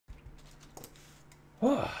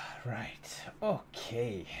Oh, right.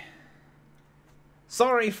 Okay.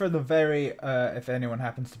 Sorry for the very, if anyone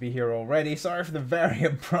happens to be here already, sorry for the very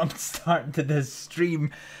abrupt start to this stream.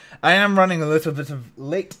 I am running a little bit of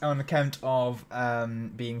late on account of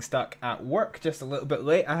being stuck at work, just a little bit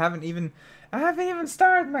late. I haven't even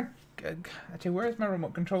started my, actually, where's my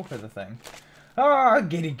remote control for the thing? Oh,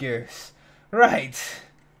 giddy goose. Right.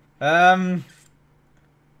 Let's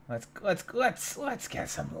get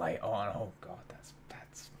some light on. Oh god,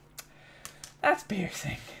 that's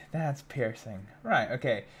piercing. That's piercing. Right,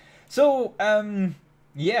 okay. So,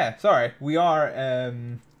 yeah, sorry. We are,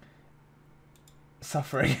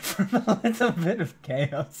 suffering from a little bit of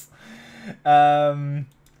chaos.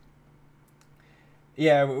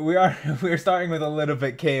 Yeah, we're starting with a little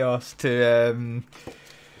bit chaos to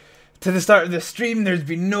the start of the stream. There's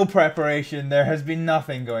been no preparation. There has been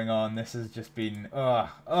nothing going on. This has just been,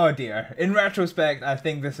 oh dear. In retrospect, I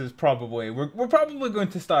think this is probably, we're probably going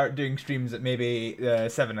to start doing streams at maybe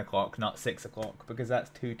 7 o'clock, not 6 o'clock, because that's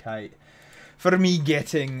too tight for me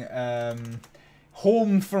getting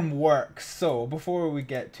home from work. So before we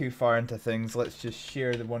get too far into things, let's just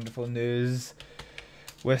share the wonderful news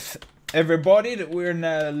with everybody that we're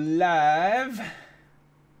now live.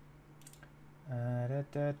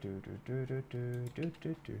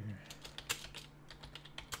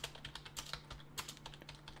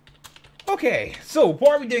 Okay, so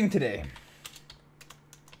what are we doing today?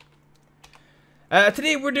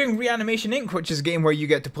 Today we're doing Reanimation Inc., which is a game where you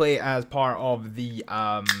get to play as part of the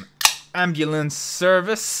ambulance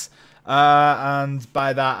service. And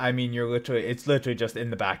by that I mean it's literally just in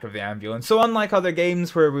the back of the ambulance. So unlike other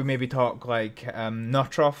games where we maybe talk like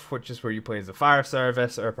Nutroff, which is where you play as the fire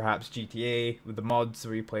service, or perhaps GTA with the mods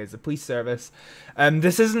where you play as the police service,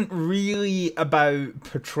 this isn't really about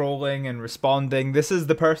patrolling and responding. This is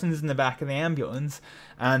the person's in the back of the ambulance,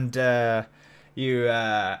 and you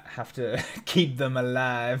have to keep them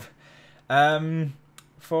alive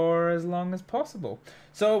for as long as possible.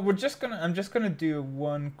 So I'm just gonna do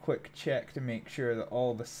one quick check to make sure that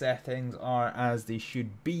all the settings are as they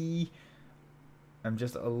should be. I'm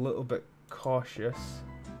just a little bit cautious.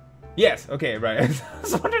 Yes, okay, right. I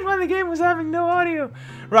was wondering why the game was having no audio.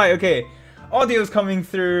 Right, okay. Audio's coming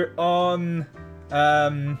through on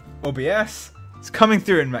OBS. It's coming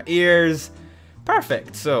through in my ears.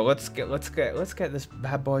 Perfect. So let's get this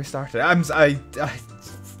bad boy started.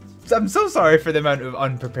 I'm so sorry for the amount of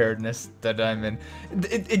unpreparedness that I'm in.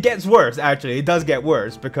 It gets worse, actually. It does get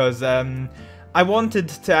worse, because I wanted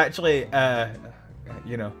to actually,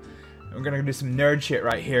 you know, I'm gonna do some nerd shit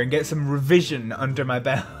right here and get some revision under my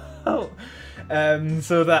belt, so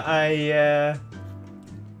that I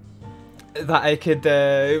could,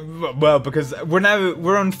 well, because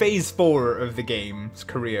we're on phase 4 of the game's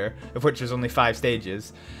career, of which there's only 5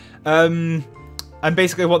 stages. And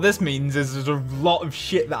basically what this means is there's a lot of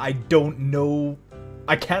shit that I don't know.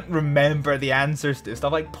 I can't remember the answers to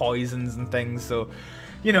stuff like poisons and things, so,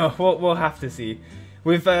 you know, we'll have to see.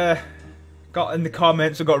 We've got in the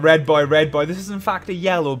comments, we've got red boy. This is in fact a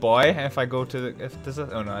yellow boy. If I go to the,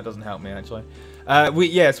 oh no, it doesn't help me actually.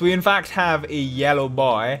 Yes, we in fact have a yellow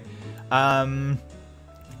boy.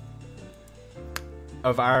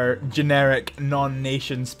 Of our generic,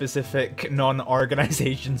 non-nation specific,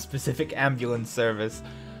 non-organization specific ambulance service.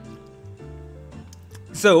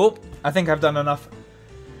 So, I think I've done enough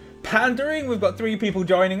pandering. We've got 3 people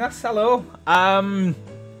joining us. Hello.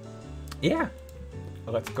 Yeah.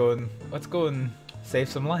 Let's go and save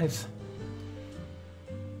some lives.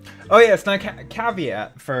 Oh yes, now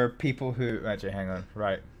caveat for people who, actually hang on,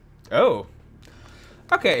 right. Oh.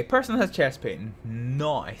 Okay, person has chest pain.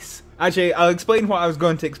 Nice. Actually, I'll explain what I was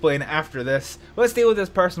going to explain after this. Let's deal with this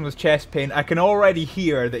person with chest pain. I can already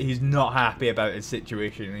hear that he's not happy about his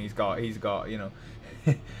situation. He's got, you know,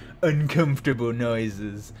 uncomfortable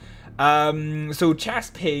noises. So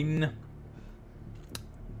chest pain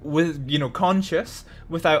with, you know, conscious,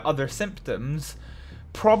 without other symptoms,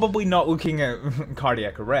 probably not looking at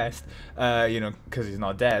cardiac arrest, you know, because he's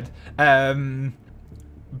not dead.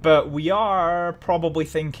 But we are probably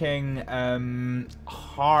thinking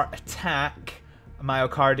heart attack,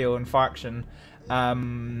 myocardial infarction,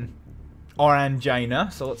 or angina.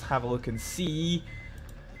 So let's have a look and see.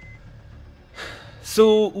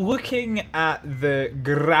 So looking at the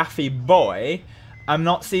graphy boy, I'm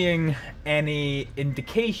not seeing any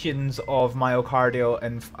indications of myocardial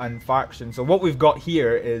infarction. So what we've got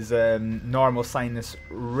here is normal sinus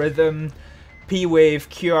rhythm, P-wave,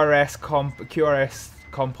 QRS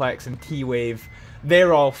complex, and T-wave.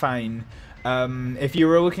 They're all fine. If you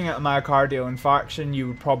were looking at a myocardial infarction, you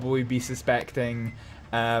would probably be suspecting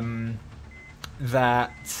that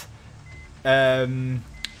the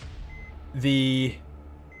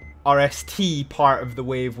RST part of the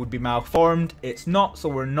wave would be malformed. It's not, so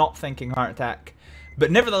we're not thinking heart attack.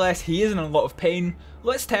 But nevertheless, he is in a lot of pain.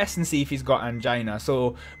 Let's test and see if he's got angina.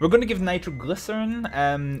 So we're going to give nitroglycerin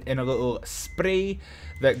in a little spray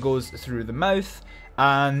that goes through the mouth.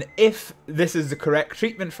 And if this is the correct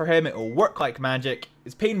treatment for him, it will work like magic.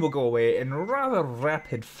 His pain will go away in rather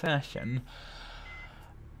rapid fashion.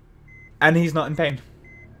 And he's not in pain.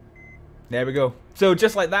 There we go. So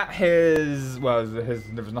just like that, there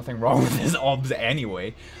was nothing wrong with his obs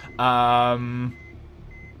anyway. But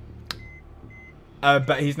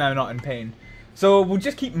he's now not in pain. So we'll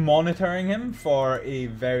just keep monitoring him for a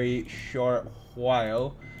very short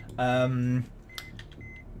while.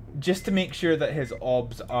 Just to make sure that his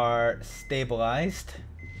obs are stabilized.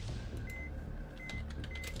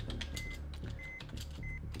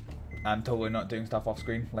 I'm totally not doing stuff off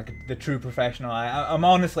screen like the true professional. I'm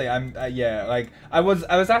honestly, yeah, like I was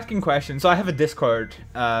asking questions. So I have a Discord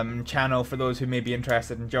channel for those who may be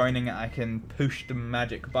interested in joining it. I can push the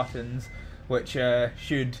magic buttons, which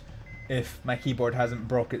should, if my keyboard hasn't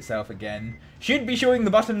broke itself again, should be showing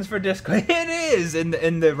the buttons for Discord. It is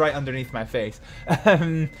in the right underneath my face.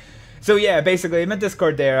 So yeah, basically in my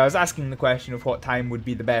Discord there, I was asking the question of what time would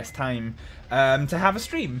be the best time to have a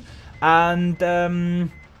stream, and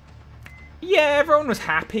yeah, everyone was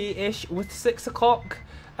happy-ish with 6 o'clock,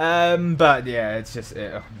 but yeah, it's just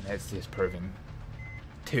proving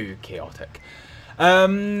too chaotic.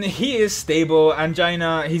 He is stable.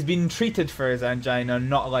 Angina, he's been treated for his angina,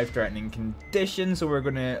 not a life-threatening condition, so we're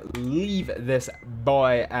gonna leave this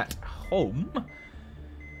boy at home,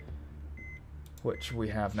 which we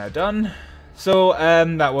have now done. So,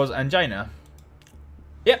 that was angina.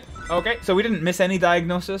 Yep, okay, so we didn't miss any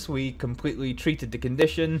diagnosis, we completely treated the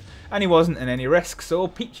condition, and he wasn't in any risk, so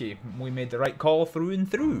peachy. We made the right call through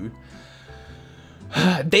and through.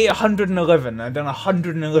 Day 111, I've done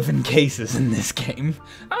 111 cases in this game.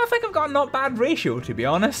 I think I've got a not bad ratio, to be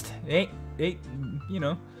honest. Eight, you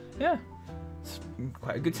know, yeah. It's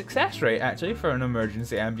quite a good success rate, actually, for an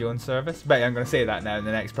emergency ambulance service. But I'm going to say that now, and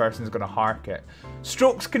the next person's going to hark it.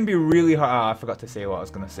 Strokes can be really hard. Oh, I forgot to say what I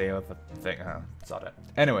was going to say with the thing. Oh, sod it.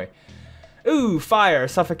 Anyway. Ooh, fire,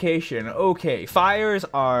 suffocation. Okay, fires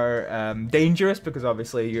are dangerous because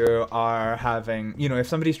obviously you are having, you know, if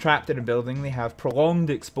somebody's trapped in a building, they have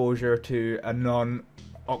prolonged exposure to a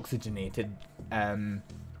non-oxygenated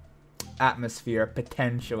atmosphere,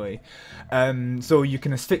 potentially. So you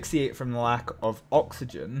can asphyxiate from the lack of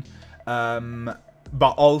oxygen,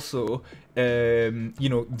 but also, you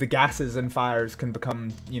know, the gases and fires can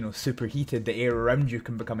become, you know, superheated. The air around you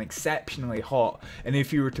can become exceptionally hot, and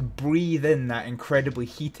if you were to breathe in that incredibly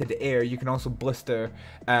heated air, you can also blister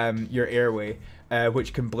your airway,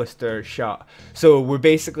 which can blister shut. So we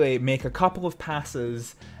basically make a couple of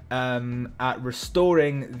passes at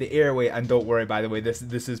restoring the airway, and don't worry, by the way,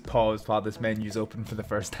 this is paused while this menu's open for the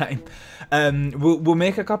first time. We'll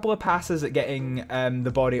make a couple of passes at getting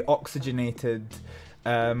the body oxygenated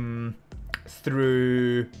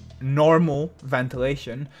through normal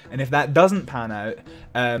ventilation, and if that doesn't pan out,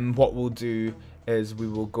 what we'll do is we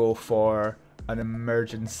will go for an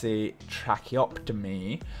emergency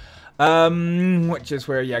tracheotomy. Which is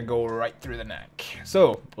where you go right through the neck.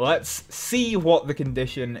 So, let's see what the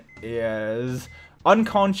condition is.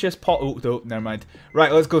 Unconscious oh, never mind.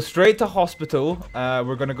 Right, let's go straight to hospital.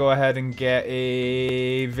 We're going to go ahead and get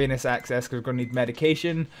a venous access because we're going to need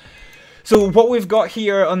medication. So what we've got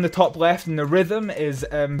here on the top left in the rhythm is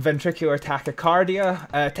ventricular tachycardia.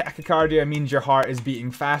 Tachycardia means your heart is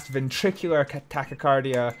beating fast. Ventricular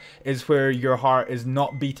tachycardia is where your heart is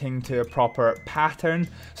not beating to a proper pattern.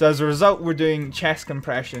 So as a result, we're doing chest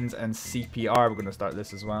compressions and CPR. We're going to start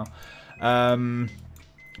this as well.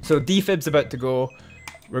 So defib's about to go.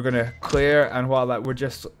 We're going to clear, and while that, we're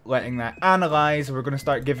just letting that analyze. We're going to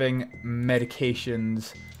start giving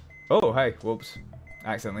medications. Oh, hey, whoops.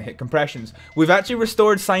 Accidentally hit compressions. We've actually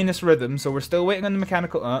restored sinus rhythm, so we're still waiting on the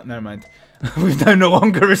mechanical. Oh, never mind. We've now no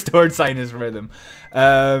longer restored sinus rhythm.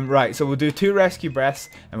 Right, so we'll do 2 rescue breaths,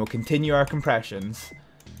 and we'll continue our compressions.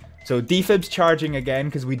 So defib's charging again,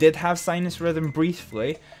 because we did have sinus rhythm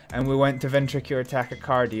briefly, and we went to ventricular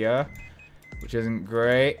tachycardia, which isn't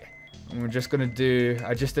great. And we're just going to do,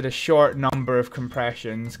 I just did a short number of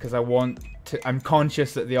compressions, because I'm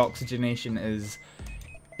conscious that the oxygenation is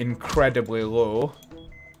incredibly low.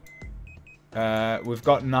 We've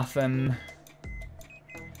got nothing.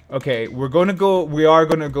 Okay, we are gonna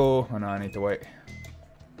go, oh no, I need to wait.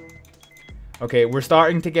 Okay, we're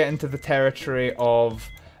starting to get into the territory of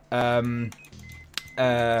ventricular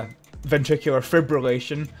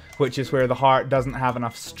fibrillation, which is where the heart doesn't have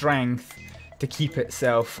enough strength to keep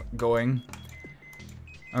itself going.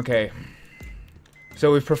 Okay.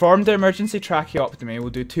 So we've performed the emergency tracheotomy. We'll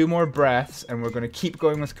do 2 more breaths, and we're going to keep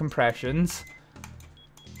going with compressions.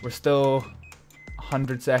 We're still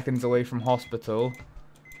 100 seconds away from hospital.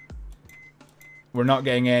 We're not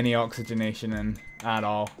getting any oxygenation in at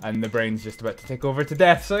all, and the brain's just about to take over to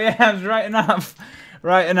death. So yeah, it was right enough.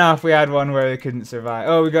 Right enough. We had one where they couldn't survive.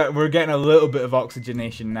 Oh, we're getting a little bit of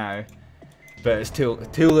oxygenation now, but it's too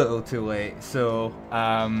little, too late. So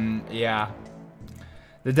yeah.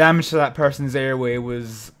 The damage to that person's airway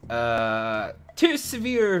was too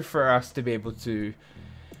severe for us to be able to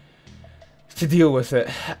deal with it.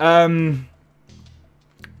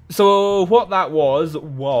 So what that was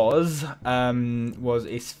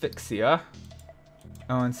asphyxia.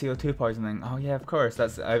 Oh, and CO2 poisoning. Oh yeah, of course.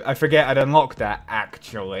 That's I forget I'd unlocked that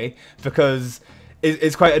actually, because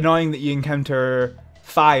it's quite annoying that you encounter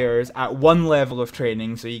fires at one level of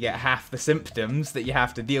training, so you get half the symptoms that you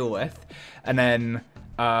have to deal with, and then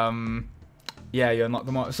yeah, you unlock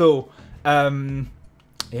them all. So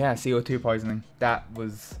yeah, CO2 poisoning. That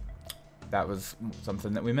was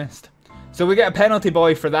something that we missed. So we get a penalty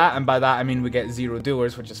boy for that, and by that I mean we get 0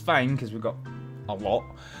 doers, which is fine because we got a lot.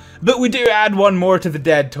 But we do add 1 more to the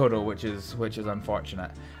dead total, which is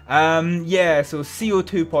unfortunate. Yeah, so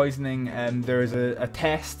CO2 poisoning, there is a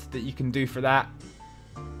test that you can do for that,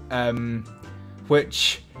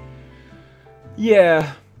 which,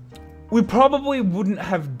 yeah, we probably wouldn't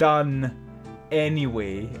have done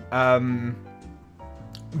anyway,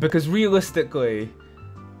 because realistically,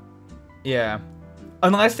 yeah,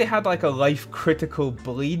 unless they had like a life-critical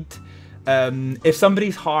bleed, if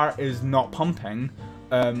somebody's heart is not pumping,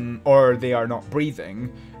 or they are not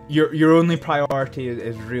breathing, your only priority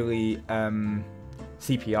is really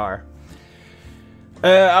CPR.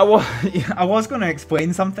 I was going to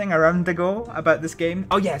explain something a round ago about this game.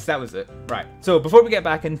 Oh yes, that was it. Right. So before we get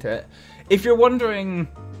back into it, if you're wondering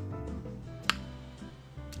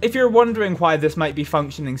why this might be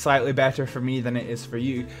functioning slightly better for me than it is for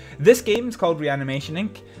you, this game is called Reanimation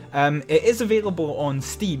Inc. It is available on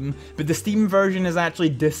Steam, but the Steam version is actually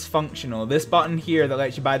dysfunctional. This button here that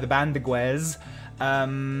lets you buy the bandiguez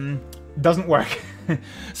doesn't work.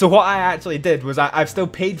 So what I actually did was I've still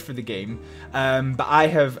paid for the game, but I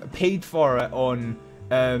have paid for it on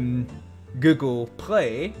Google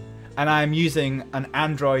Play, and I'm using an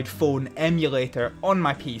Android phone emulator on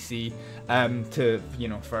my PC to, you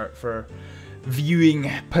know, for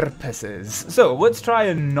viewing purposes. So let's try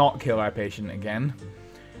and not kill our patient again,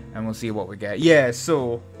 and we'll see what we get. Yeah,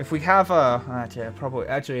 so if we have a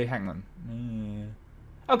actually hang on.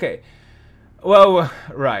 Okay. Well,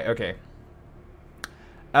 right, okay.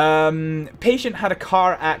 Patient had a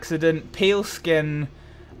car accident, pale skin.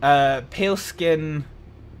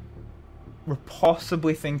 We're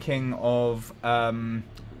possibly thinking of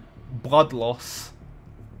blood loss,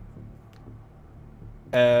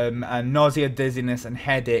 and nausea, dizziness, and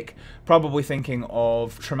headache. Probably thinking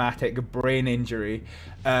of traumatic brain injury.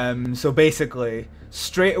 So basically,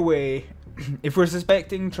 straight away, if we're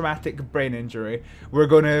suspecting traumatic brain injury, we're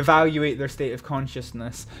going to evaluate their state of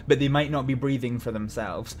consciousness, but they might not be breathing for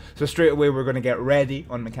themselves. So straight away we're going to get ready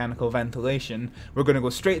on mechanical ventilation. We're going to go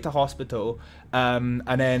straight to hospital, and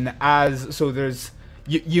then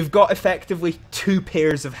you've got effectively 2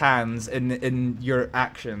 pairs of hands in your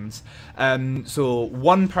actions. So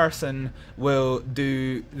one person will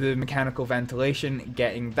do the mechanical ventilation,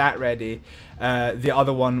 getting that ready. The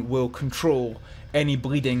other one will control any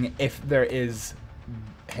bleeding if there is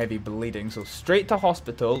heavy bleeding. So straight to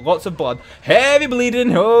hospital, lots of blood, heavy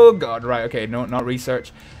bleeding, oh god, right, okay, no, not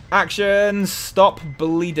research. Action, stop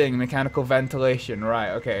bleeding, mechanical ventilation, right,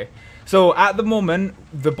 okay. So at the moment,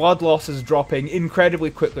 the blood loss is dropping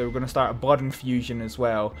incredibly quickly. We're going to start a blood infusion as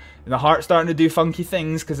well. And the heart's starting to do funky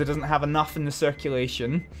things because it doesn't have enough in the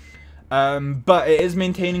circulation. But it is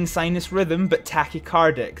maintaining sinus rhythm, but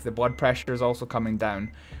tachycardic. The blood pressure is also coming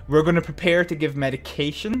down. We're going to prepare to give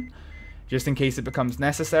medication, just in case it becomes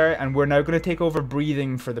necessary. And we're now going to take over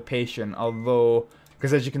breathing for the patient, although,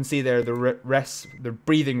 because as you can see there, the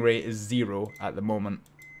breathing rate is 0 at the moment.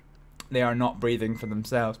 They are not breathing for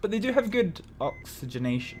themselves, but they do have good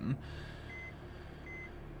oxygenation.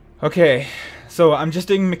 Okay, so I'm just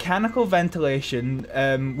doing mechanical ventilation.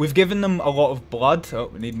 We've given them a lot of blood. Oh,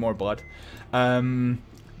 we need more blood. And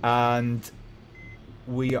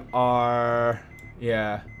we are,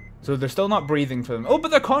 yeah. So they're still not breathing for them. Oh,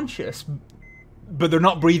 but they're conscious. But they're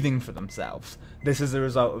not breathing for themselves. This is the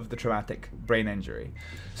result of the traumatic brain injury.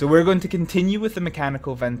 So we're going to continue with the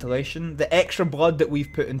mechanical ventilation. The extra blood that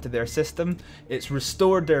we've put into their system, it's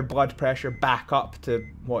restored their blood pressure back up to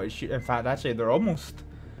what it should. In fact, actually, they're almost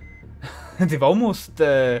they've almost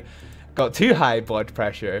got too high blood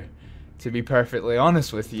pressure, to be perfectly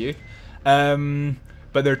honest with you.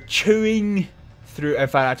 But they're chewing through. In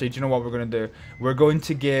fact, actually, do you know what we're going to do? We're going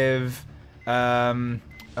to give...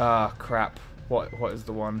 crap. What is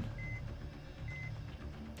the one?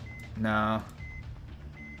 No.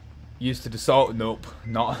 Used to the salt? Nope.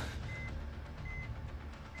 Not.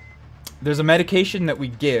 There's a medication that we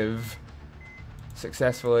give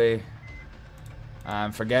successfully.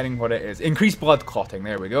 I'm forgetting what it is. Increased blood clotting.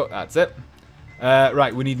 There we go. That's it.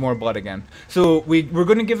 Right, we need more blood again. So we're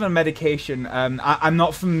going to give him a medication. I'm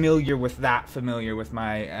not familiar with my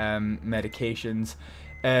medications.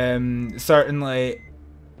 Certainly,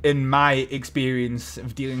 in my experience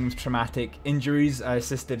of dealing with traumatic injuries, I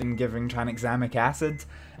assisted in giving tranexamic acid,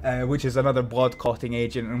 which is another blood clotting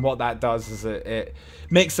agent. And what that does is it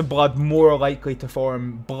makes the blood more likely to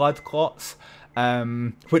form blood clots,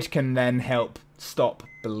 which can then help stop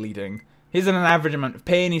bleeding. He's in an average amount of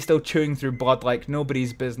pain. He's still chewing through blood like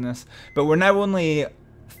nobody's business. But we're now only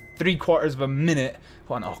 3/4 of a minute.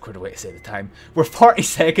 What an awkward way to say the time. We're 40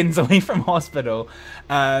 seconds away from hospital.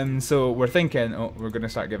 So we're thinking, oh, we're going to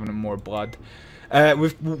start giving him more blood.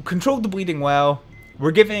 We've controlled the bleeding well.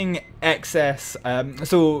 We're giving excess.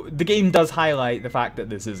 So the game does highlight the fact that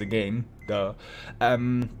this is a game. Duh.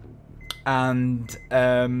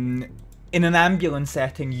 In an ambulance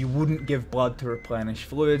setting, you wouldn't give blood to replenish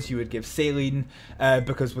fluids. You would give saline,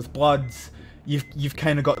 because with bloods, you've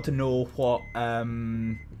kind of got to know what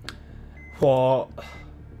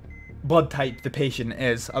blood type the patient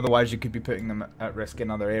is. Otherwise, you could be putting them at risk in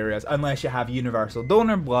other areas, unless you have universal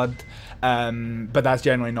donor blood. But that's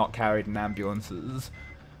generally not carried in ambulances.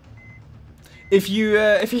 If you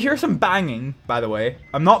hear some banging, by the way,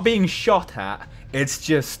 I'm not being shot at. It's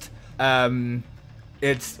just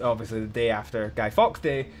it's obviously the day after Guy Fawkes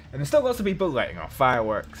Day, and there's still lots of people lighting off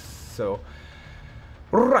fireworks, so...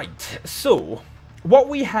 Right, so, what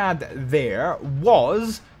we had there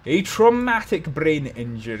was a traumatic brain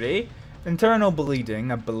injury, internal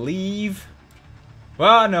bleeding, I believe...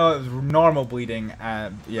 Well, no, it was normal bleeding,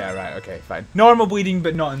 yeah, right, okay, fine. Normal bleeding,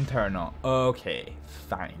 but not internal. Okay,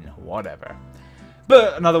 fine, whatever.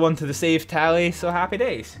 But another one to the save tally, so happy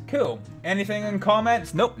days. Cool. Anything in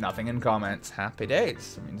comments? Nope, nothing in comments. Happy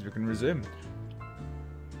days. That means we can resume.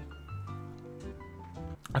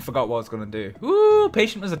 I forgot what I was going to do. Ooh,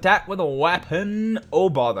 patient was attacked with a weapon. Oh,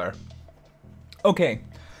 bother. Okay.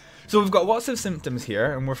 So we've got lots of symptoms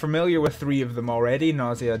here, and we're familiar with 3 of them already.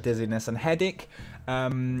 Nausea, dizziness, and headache.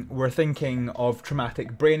 We're thinking of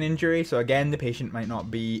traumatic brain injury. So again, the patient might not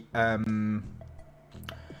be...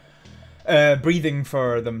 breathing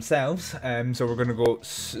for themselves, so we're gonna go.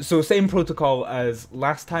 So same protocol as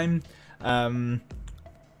last time. We're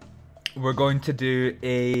going to do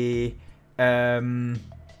a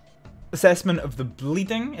assessment of the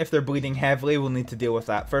bleeding. If they're bleeding heavily, we'll need to deal with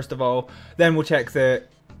that first of all. Then we'll check the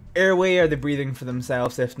airway. Are they breathing for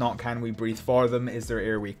themselves? If not, can we breathe for them? Is their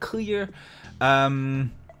airway clear?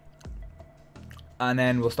 And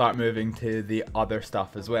then we'll start moving to the other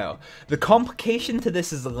stuff as well. The complication to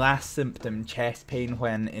this is the last symptom, chest pain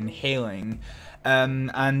when inhaling.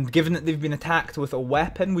 And given that they've been attacked with a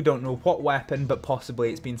weapon, we don't know what weapon, but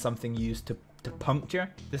possibly it's been something used to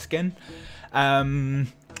puncture the skin.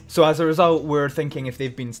 So as a result, we're thinking if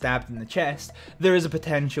they've been stabbed in the chest, there is a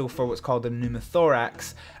potential for what's called a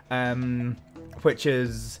pneumothorax, which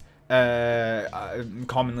is...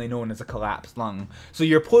 commonly known as a collapsed lung. So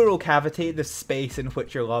your pleural cavity, the space in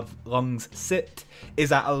which your lungs sit,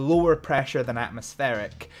 is at a lower pressure than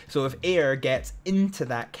atmospheric. So if air gets into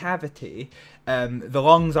that cavity, the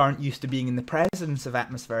lungs aren't used to being in the presence of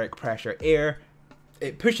atmospheric pressure. Air,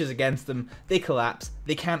 it pushes against them, they collapse,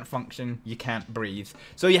 they can't function, you can't breathe.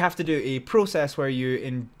 So you have to do a process where you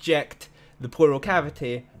inject the pleural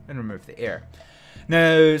cavity and remove the air.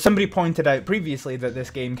 Now, somebody pointed out previously that this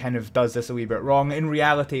game kind of does this a wee bit wrong. In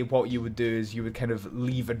reality, what you would do is you would kind of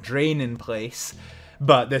leave a drain in place,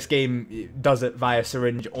 but this game does it via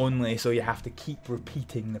syringe only, so you have to keep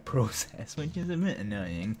repeating the process, which is a bit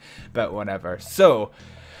annoying, but whatever. So,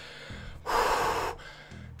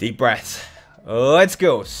 deep breaths. Let's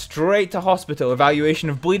go straight to hospital.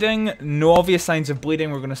 Evaluation of bleeding. No obvious signs of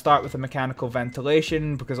bleeding. We're going to start with a mechanical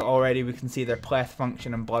ventilation because already we can see their pleth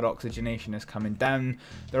function and blood oxygenation is coming down.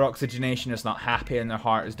 Their oxygenation is not happy and their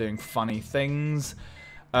heart is doing funny things.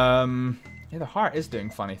 Yeah, their heart is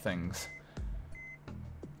doing funny things.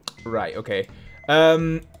 Right, okay.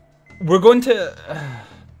 We're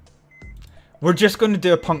just going to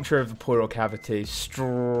do a puncture of the pleural cavity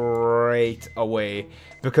straight away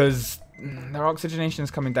because their oxygenation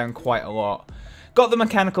is coming down quite a lot. Got the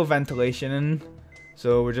mechanical ventilation in,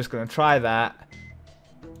 So we're just going to try that.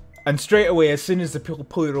 And straight away, as soon as the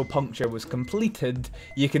pleural puncture was completed,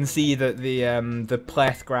 you can see that the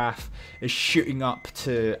pleth graph is shooting up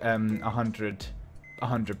to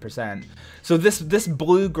 100%. So this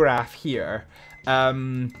blue graph here,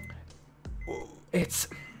 it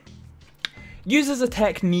uses a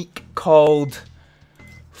technique called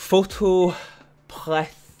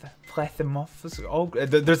photoplethysmorphism. Oh,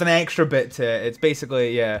 there's an extra bit to it. It's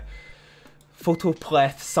basically, yeah,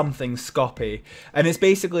 photopleth something scopy, and it's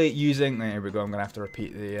basically using, there we go, I'm gonna have to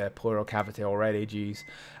repeat the pleural cavity already, jeez.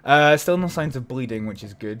 Still no signs of bleeding, which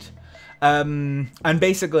is good. And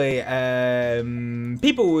basically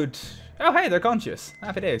people would, oh hey, they're conscious,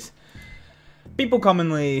 happy days. People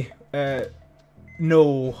commonly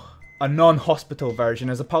know a non-hospital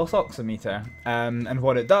version as a pulse oximeter, and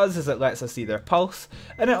what it does is it lets us see their pulse,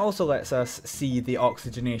 and it also lets us see the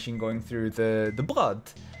oxygenation going through the blood.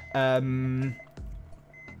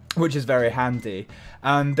 Which is very handy.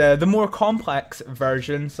 And the more complex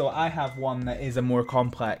version, so I have one that is a more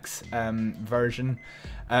complex version,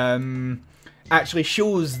 actually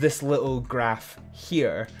shows this little graph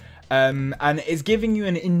here, and it's giving you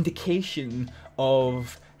an indication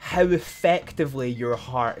of how effectively your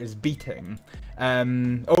heart is beating.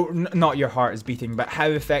 Not your heart is beating, but how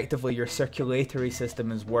effectively your circulatory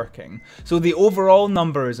system is working. So the overall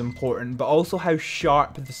number is important, but also how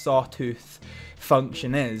sharp the sawtooth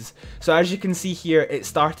function is. So as you can see here, it's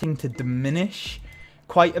starting to diminish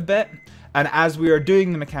quite a bit. And as we are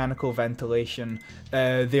doing the mechanical ventilation,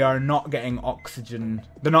 they are not getting oxygen.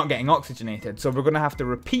 They're not getting oxygenated. So we're going to have to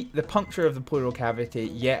repeat the puncture of the pleural cavity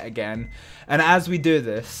yet again. And as we do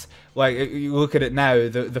this, like you look at it now,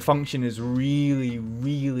 the function is really,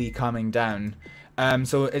 really coming down.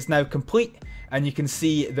 So it's now complete, and you can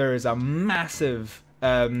see there is a massive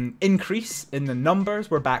increase in the numbers.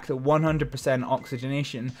 We're back to 100%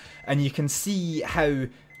 oxygenation, and you can see how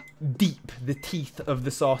deep the teeth of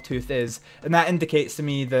the sawtooth is, and that indicates to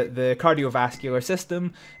me that the cardiovascular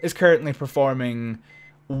system is currently performing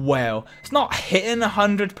well. It's not hitting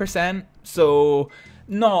 100%, so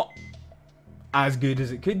not as good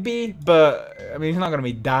as it could be, but I mean, he's not going to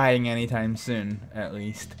be dying anytime soon, at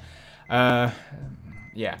least.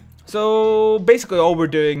 Yeah. So basically all we're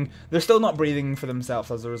doing, they're still not breathing for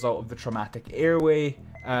themselves as a result of the traumatic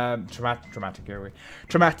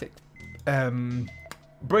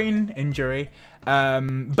brain injury,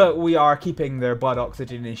 but we are keeping their blood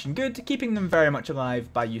oxygenation good, keeping them very much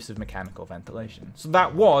alive by use of mechanical ventilation. So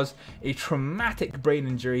that was a traumatic brain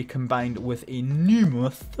injury combined with a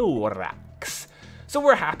pneumothorax. So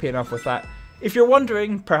we're happy enough with that. If you're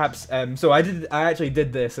wondering, perhaps, so I actually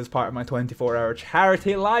did this as part of my 24-hour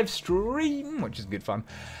charity live stream, which is good fun.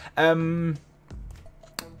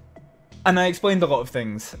 And I explained a lot of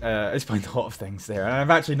things. There, and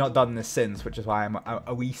I've actually not done this since, which is why I'm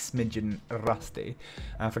a wee smidgen rusty.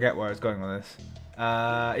 I forget where I was going with this.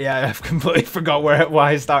 Yeah, I've completely forgot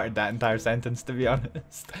why I started that entire sentence, to be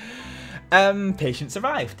honest. Patient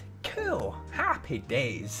survived. Cool. Happy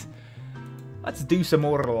days. Let's do some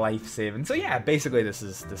more life saving. So yeah, basically this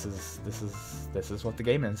is what the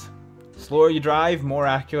game is. Slower you drive, more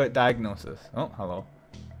accurate diagnosis. Oh, hello.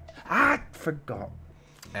 I forgot.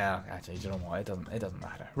 Yeah, actually, you know what? It doesn't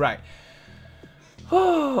matter. Right.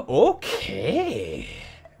 Oh, okay.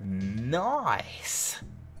 Nice.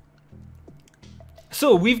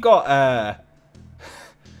 So we've got a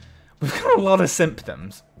lot of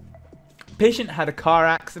symptoms. Patient had a car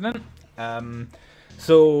accident.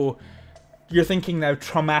 So you're thinking now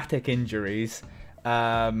traumatic injuries.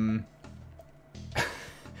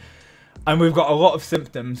 And we've got a lot of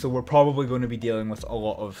symptoms, so we're probably going to be dealing with a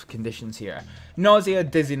lot of conditions here. Nausea,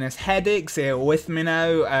 dizziness, headache. Say it with me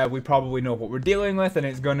now. We probably know what we're dealing with, and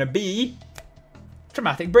it's going to be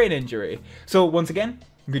traumatic brain injury. So once again,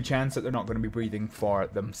 good chance that they're not going to be breathing for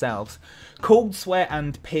themselves. Cold sweat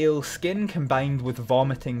and pale skin combined with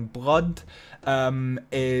vomiting blood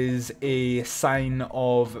is a sign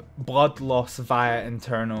of blood loss via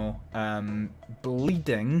internal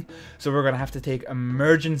bleeding. So we're going to have to take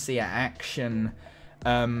emergency action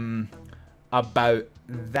about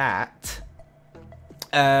that.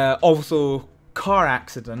 Also, car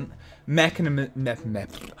accident. Mechanism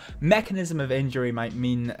of injury might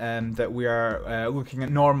mean that we are looking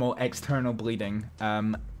at normal external bleeding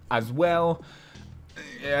as well.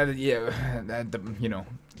 You know,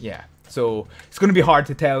 yeah. So it's going to be hard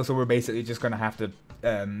to tell. So we're basically just going to have to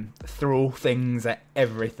throw things at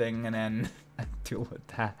everything and then deal with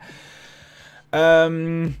that.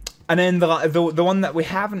 And then the one that we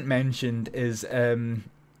haven't mentioned is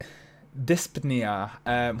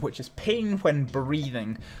dyspnea, which is pain when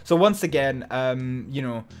breathing. So once again, you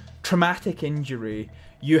know, traumatic injury,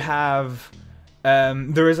 you have,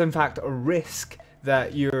 there is in fact a risk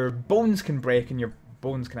that your bones can break and your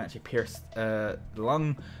bones can actually pierce the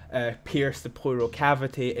lung, pierce the pleural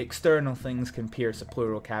cavity, external things can pierce the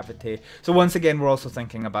pleural cavity. So once again, we're also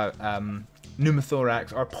thinking about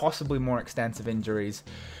pneumothorax or possibly more extensive injuries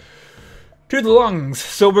to the lungs.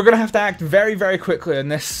 So we're going to have to act very, very quickly on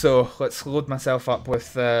this, so let's load myself up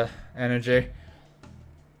with energy.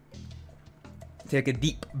 Take a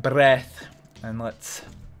deep breath and let's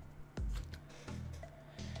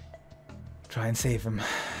try and save him.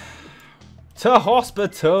 To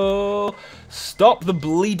hospital! Stop the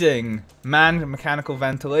bleeding! Man, mechanical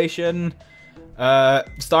ventilation.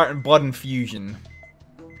 Starting blood infusion.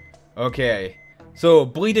 Okay. So,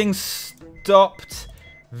 bleeding stopped.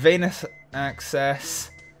 Venous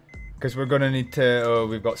access. Because we're gonna need to... Oh,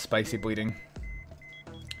 we've got spicy bleeding.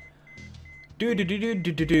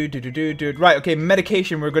 Right, okay,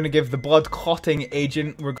 medication. We're going to give the blood clotting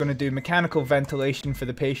agent. We're going to do mechanical ventilation for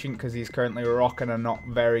the patient because he's currently rocking a not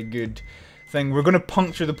very good thing. We're going to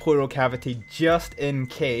puncture the pleural cavity just in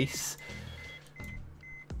case.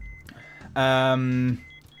 At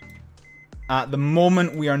the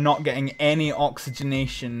moment, we are not getting any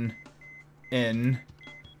oxygenation in.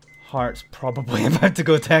 Heart's probably about to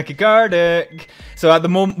go tachycardic. So at the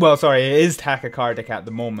moment, well, sorry, it is tachycardic at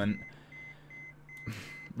the moment.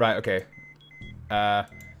 Right, okay.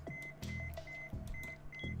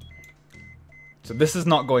 So this is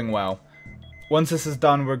not going well. Once this is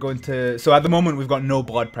done, we're going to... So at the moment, we've got no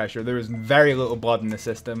blood pressure. There is very little blood in the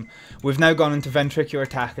system. We've now gone into ventricular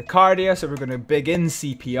tachycardia, so we're going to begin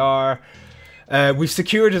CPR. We've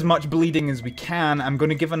secured as much bleeding as we can. I'm going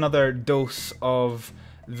to give another dose of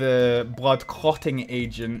the blood clotting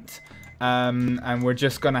agent. And we're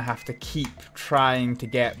just going to have to keep trying to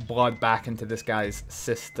get blood back into this guy's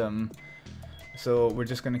system. So we're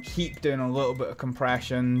just going to keep doing a little bit of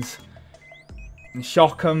compressions. And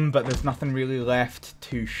shock him, but there's nothing really left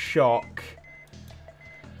to shock.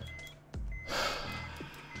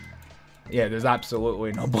 Yeah, there's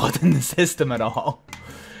absolutely no blood in the system at all.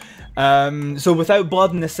 So without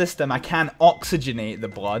blood in the system, I can oxygenate the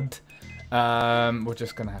blood. We're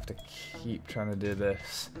just going to have to keep trying to do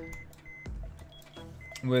this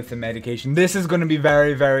with the medication. This is going to be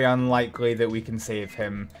very, very unlikely that we can save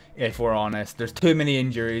him, if we're honest. There's too many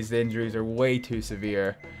injuries. The injuries are way too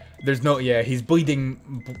severe. There's no... Yeah, he's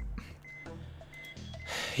bleeding...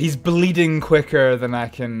 He's bleeding quicker than I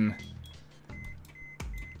can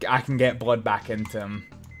get blood back into him.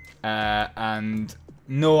 And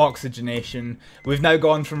no oxygenation. We've now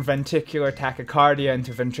gone from ventricular tachycardia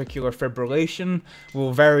into ventricular fibrillation.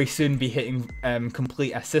 We'll very soon be hitting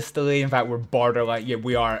complete asystole. In fact, we're borderline. Yeah,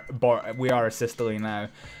 we are asystole now.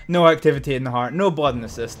 No activity in the heart. No blood in the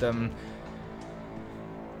system.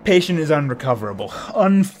 Patient is unrecoverable,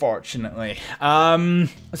 unfortunately.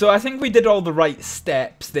 So I think we did all the right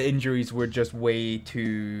steps. The injuries were just way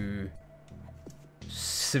too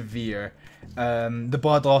severe. The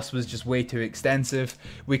blood loss was just way too extensive.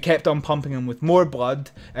 We kept on pumping him with more blood,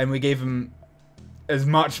 and we gave him as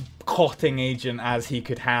much clotting agent as he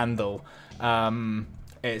could handle.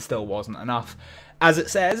 It still wasn't enough. As it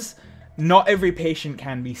says, not every patient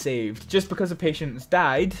can be saved. Just because a patient's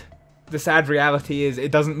died, the sad reality is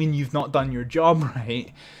it doesn't mean you've not done your job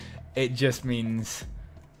right. It just means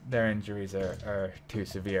their injuries are too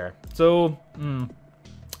severe. So,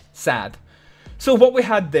 sad. So what we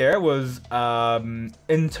had there was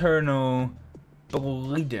internal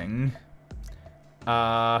bleeding,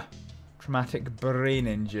 traumatic brain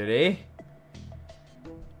injury.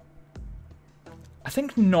 I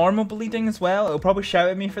think normal bleeding as well. It'll probably shout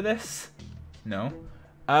at me for this. No.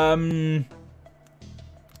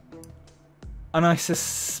 And I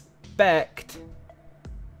suspect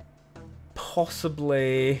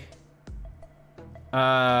possibly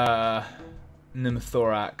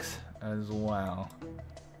pneumothorax as well.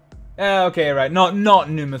 Okay, right, not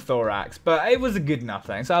pneumothorax, but it was a good enough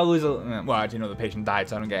thing. So I'll lose a... Well, actually, no, the patient died,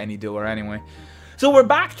 so I don't get any doer anyway. So we're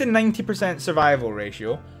back to 90% survival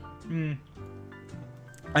ratio.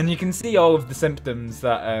 And you can see all of the symptoms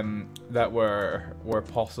that that were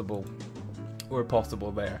possible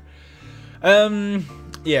there.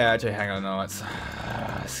 Yeah, actually, hang on, no, let's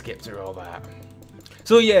skip through all that.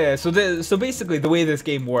 So yeah, so basically the way this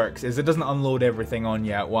game works is it doesn't unload everything on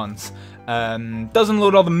you at once. Doesn't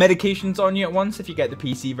load all the medications on you at once if you get the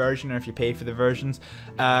PC version or if you pay for the versions,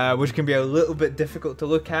 which can be a little bit difficult to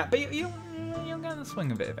look at, but you'll get the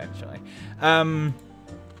swing of it eventually.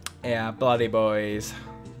 Yeah, bloody boys.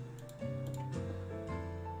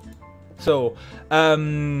 So,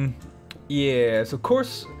 yeah, so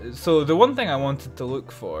course, so the one thing I wanted to look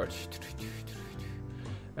for,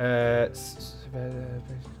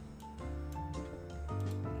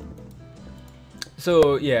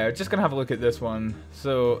 so yeah, just gonna have a look at this one.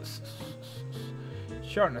 So,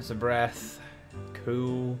 shortness of breath,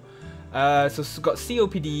 cool. So it's got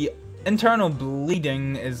COPD. Internal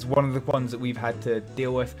bleeding is one of the ones that we've had to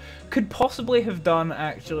deal with. Could possibly have done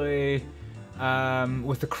actually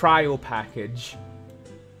with the cryo package.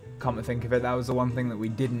 Come to think of it, that was the one thing that we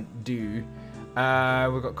didn't do. We've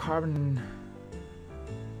got carbon.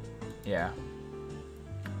 Yeah.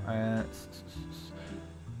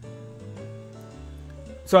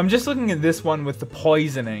 So I'm just looking at this one with the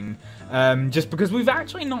poisoning, just because we've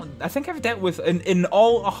actually not. I think I've dealt with in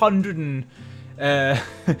all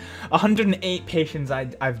 108 patients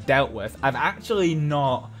I've dealt with. I've actually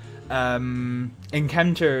not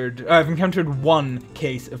encountered. I've encountered one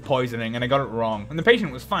case of poisoning, and I got it wrong. And the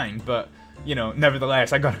patient was fine, but you know,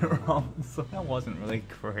 nevertheless, I got it wrong, so that wasn't really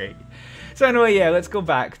great. So anyway, yeah, let's go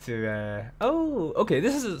back to. Oh, okay.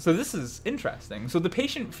 This is interesting. So the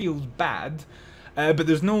patient feels bad. But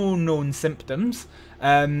there's no known symptoms.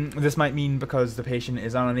 This might mean because the patient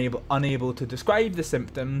is unable to describe the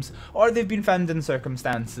symptoms, or they've been found in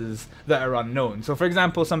circumstances that are unknown. So for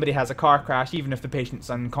example, somebody has a car crash, even if the patient's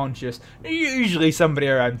unconscious, usually somebody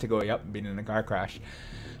around to go, yep, been in a car crash.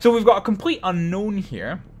 So we've got a complete unknown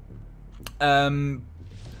here. Now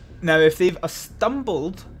if they've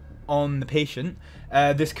stumbled on the patient,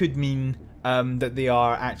 this could mean that they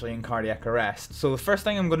are actually in cardiac arrest. So the first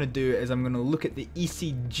thing I'm going to do is I'm going to look at the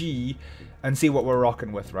ECG and see what we're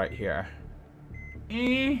rocking with right here.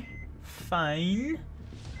 Fine.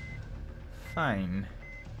 Fine.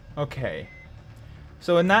 Okay.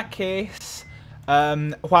 So in that case,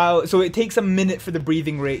 so it takes a minute for the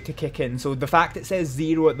breathing rate to kick in. So the fact it says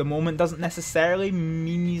 0 at the moment doesn't necessarily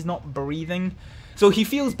mean he's not breathing. So he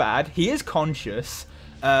feels bad. He is conscious.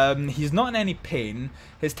 He's not in any pain.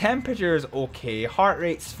 His temperature is okay. Heart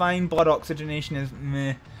rate's fine. Blood oxygenation is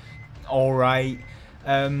meh, alright.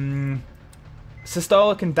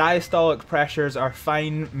 Systolic and diastolic pressures are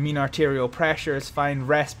fine. Mean arterial pressure is fine.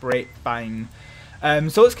 Resp rate fine.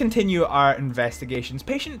 So let's continue our investigations.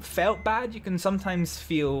 Patient felt bad. You can sometimes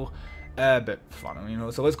feel a bit funny, you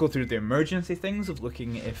know. So let's go through the emergency things of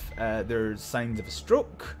looking if there's signs of a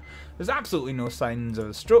stroke. There's absolutely no signs of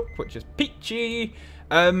a stroke, which is peachy.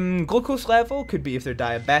 Glucose level could be if they're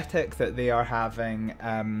diabetic, that they are having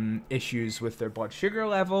issues with their blood sugar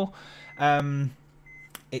level,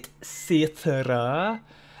 etc.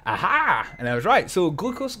 Aha! And I was right. So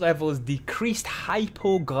glucose level is decreased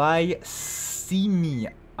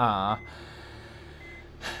hypoglycemia. Oh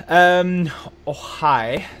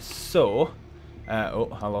hi. So, oh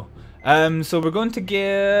hello. So we're going to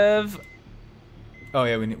give. Oh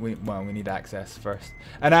yeah, we need access first.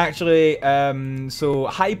 And actually, so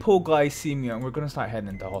hypoglycemia, we're going to start heading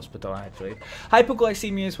into hospital actually.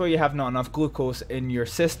 Hypoglycemia is where you have not enough glucose in your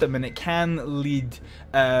system, and it can lead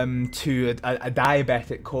to a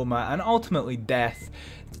diabetic coma and ultimately death.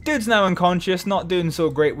 Dude's now unconscious, not doing so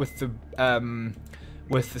great with the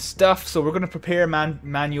stuff, so we're going to prepare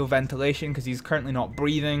manual ventilation because he's currently not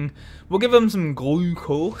breathing. We'll give him some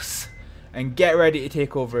glucose and get ready to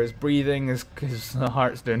take over his breathing because the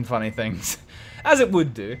heart's doing funny things, as it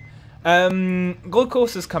would do.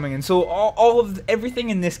 Glucose is coming in, so everything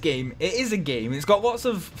in this game, it is a game. It's got lots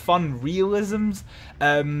of fun realisms,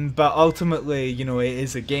 but ultimately, you know, it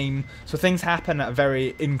is a game, so things happen at a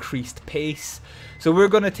very increased pace. So we're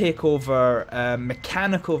going to take over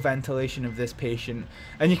mechanical ventilation of this patient,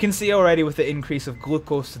 and you can see already with the increase of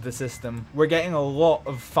glucose to the system, we're getting a lot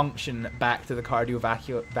of function back to the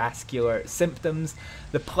cardiovascular symptoms.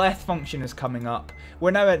 The pleth function is coming up.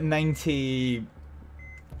 We're now at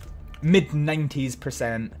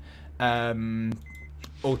mid-90s% O2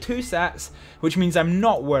 sats, which means I'm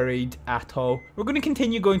not worried at all. We're going to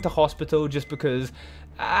continue going to hospital just because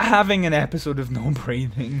having an episode of no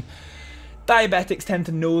breathing. Diabetics tend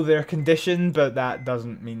to know their condition, but that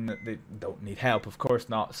doesn't mean that they don't need help, of course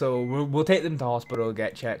not. So we'll take them to hospital,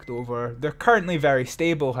 get checked over. They're currently very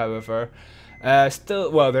stable, however.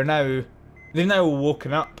 Well, they've now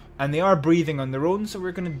woken up, and they are breathing on their own, so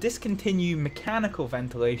we're going to discontinue mechanical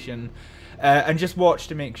ventilation and just watch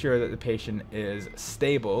to make sure that the patient is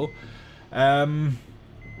stable. And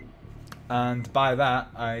by that,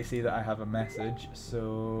 I see that I have a message,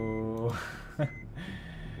 so...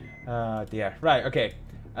 dear. Right, okay.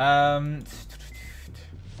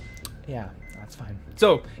 Yeah, that's fine.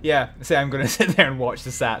 So, yeah, say I'm gonna sit there and watch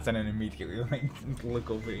the sats and then immediately like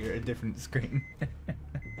look over here at a different screen.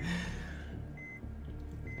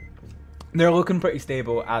 They're looking pretty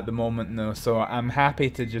stable at the moment though, so I'm happy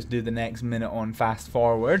to just do the next minute on fast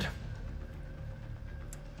forward.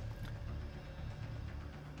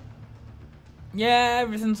 Yeah,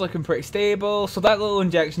 everything's looking pretty stable. So that little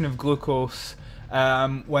injection of glucose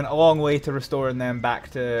went a long way to restoring them back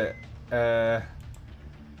to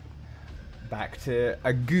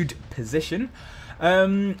a good position.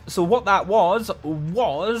 So what that was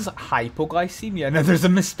hypoglycemia. Now there's a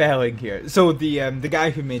misspelling here. So the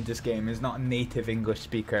guy who made this game is not a native English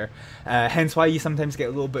speaker, hence why you sometimes get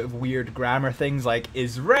a little bit of weird grammar things like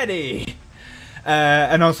is ready.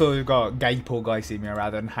 And also we've got hypoglycemia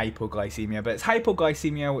rather than hypoglycemia, but it's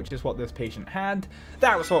hypoglycemia, which is what this patient had.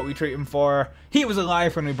 That was what we treat him for. He was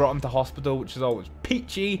alive when we brought him to hospital, which is always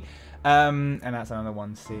peachy. And that's another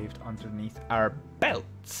one saved underneath our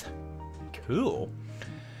belts. Cool.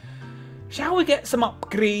 Shall we get some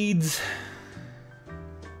upgrades?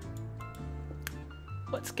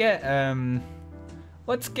 Let's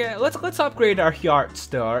upgrade our heart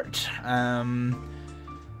start.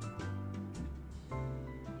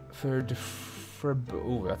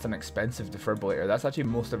 Oh, that's an expensive defibrillator. That's actually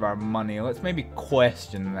most of our money. Let's maybe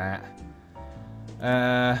question that.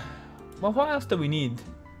 Well, what else do we need?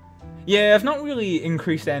 Yeah, I've not really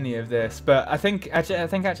increased any of this, but I think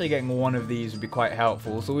actually getting one of these would be quite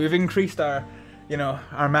helpful. So we've increased our,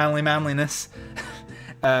 our manliness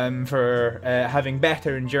for having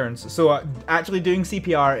better endurance. So actually doing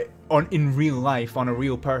CPR in real life on a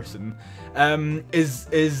real person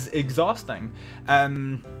is exhausting.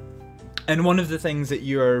 And one of the things that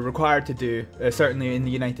you're required to do, certainly in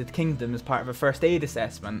the United Kingdom as part of a first aid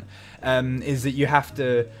assessment, is that you have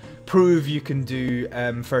to prove you can do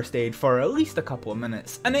first aid for at least a couple of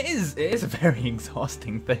minutes. And it is a very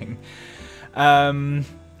exhausting thing.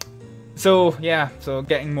 So yeah, so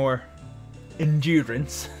getting more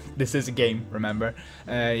endurance. This is a game, remember.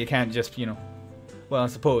 You can't just, well, I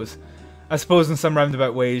suppose in some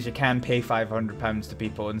roundabout ways you can pay £500 to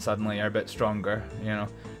people and suddenly you're a bit stronger,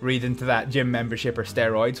 read into that gym membership or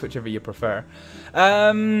steroids, whichever you prefer.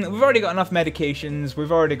 We've already got enough medications,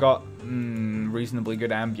 we've already got reasonably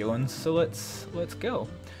good ambulance, so let's go.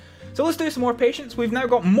 So let's do some more patients. We've now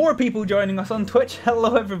got more people joining us on Twitch.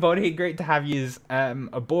 Hello everybody, great to have you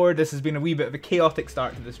aboard. This has been a wee bit of a chaotic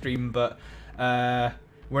start to the stream, but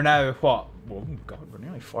we're now, what? Oh god, we're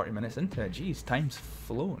nearly 40 minutes into it. Jeez, time's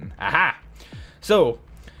flown. Aha! So,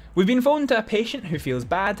 we've been phoned to a patient who feels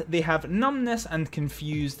bad. They have numbness and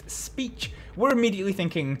confused speech. We're immediately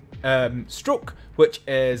thinking stroke, which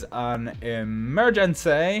is an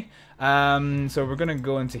emergency. So we're going to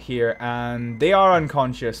go into here, and they are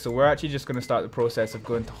unconscious, so we're actually just going to start the process of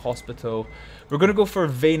going to hospital. We're going to go for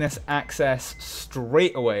venous access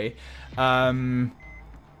straight away.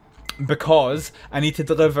 Because I need to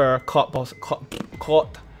deliver clot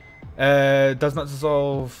does not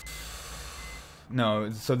dissolve. No,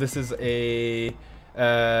 so this is a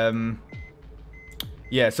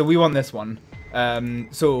yeah, so we want this one.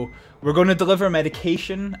 So we're going to deliver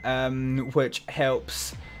medication which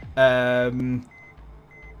helps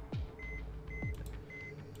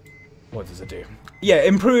what does it do? Yeah,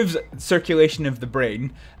 improves circulation of the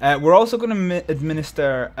brain. We're also going to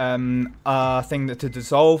administer a thing to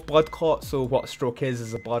dissolve blood clot. So what stroke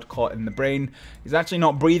is a blood clot in the brain. He's actually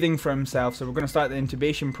not breathing for himself, so we're going to start the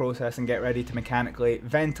intubation process and get ready to mechanically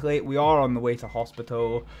ventilate. We are on the way to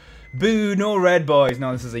hospital. Boo, no red boys.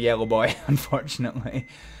 No, this is a yellow boy, unfortunately.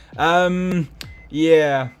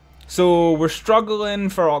 Yeah. So we're struggling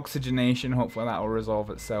for oxygenation. Hopefully that will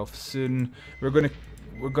resolve itself soon. We're gonna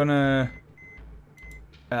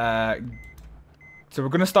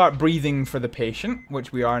start breathing for the patient,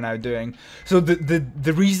 which we are now doing. So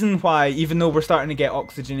the reason why, even though we're starting to get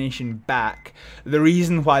oxygenation back, the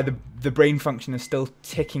reason why the brain function is still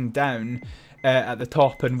ticking down at the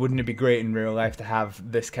top, and wouldn't it be great in real life to have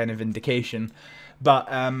this kind of indication, but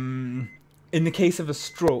in the case of a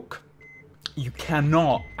stroke, you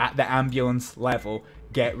cannot, at the ambulance level,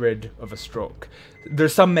 get rid of a stroke.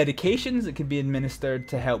 There's some medications that can be administered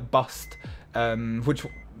to help bust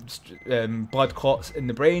blood clots in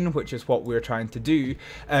the brain, which is what we're trying to do,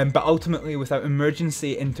 but ultimately without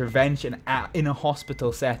emergency intervention in a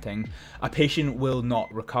hospital setting, a patient will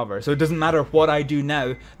not recover. So it doesn't matter what I do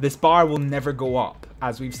now, this bar will never go up,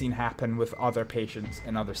 as we've seen happen with other patients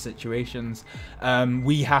in other situations.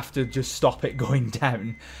 We have to just stop it going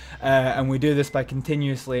down, and we do this by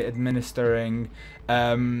continuously administering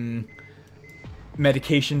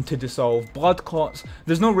medication to dissolve blood clots.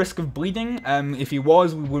 There's no risk of bleeding. If he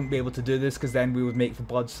was, we wouldn't be able to do this, because then we would make the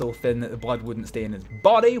blood so thin that the blood wouldn't stay in his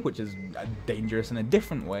body, which is dangerous in a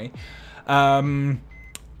different way.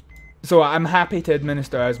 So I'm happy to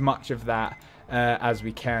administer as much of that as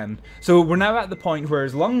we can. So we're now at the point where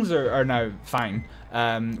his lungs are now fine.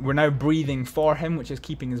 We're now breathing for him, which is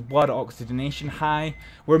keeping his blood oxygenation high.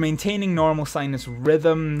 We're maintaining normal sinus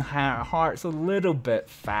rhythm. Heart's a little bit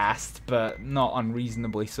fast, but not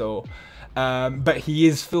unreasonably so. But he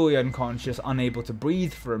is fully unconscious, unable to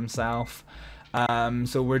breathe for himself.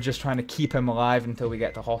 So we're just trying to keep him alive until we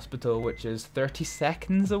get to hospital, which is 30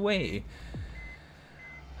 seconds away.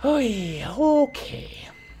 Oy, okay.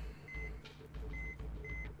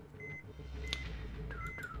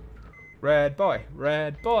 Red boy,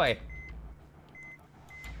 red boy.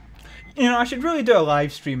 You know, I should really do a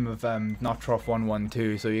live stream of Notroff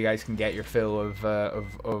 112 so you guys can get your fill of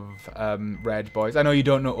red boys. I know you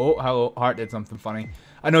don't know. Oh, hello, Heart did something funny.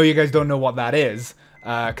 I know you guys don't know what that is,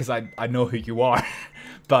 because I know who you are.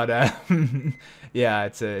 But yeah,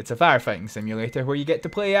 it's a firefighting simulator where you get to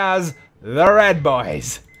play as the red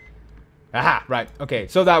boys. Aha, right, okay,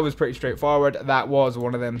 so that was pretty straightforward. That was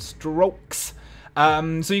one of them strokes.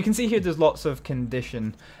 So you can see here there's lots of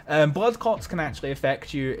condition. Blood clots can actually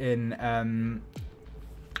affect you in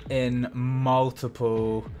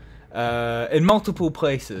multiple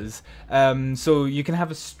places. So you can have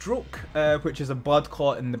a stroke, which is a blood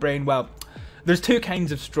clot in the brain. Well, there's two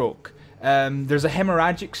kinds of stroke. There's a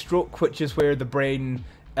hemorrhagic stroke, which is where the brain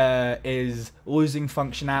is losing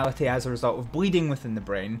functionality as a result of bleeding within the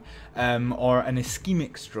brain, or an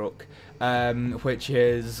ischemic stroke, which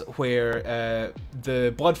is where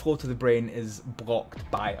the blood flow to the brain is blocked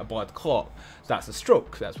by a blood clot. So that's a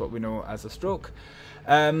stroke. That's what we know as a stroke.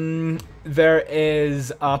 There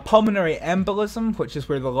is a pulmonary embolism, which is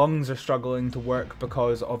where the lungs are struggling to work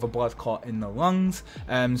because of a blood clot in the lungs.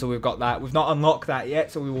 So we've got that. We've not unlocked that yet,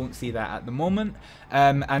 so we won't see that at the moment.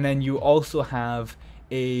 And then you also have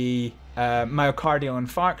a myocardial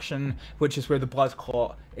infarction, which is where the blood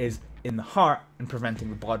clot is in the heart and preventing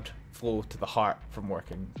the blood flow to the heart from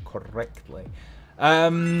working correctly.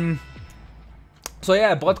 So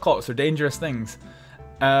yeah, blood clots are dangerous things.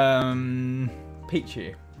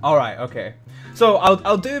 Peachy. Alright, okay. So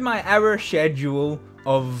I'll do my hour schedule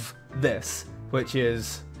of this, which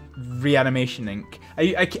is Reanimation Inc.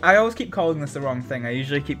 I always keep calling this the wrong thing. I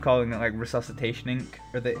usually keep calling it like Resuscitation Inc.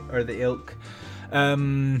 or the ilk.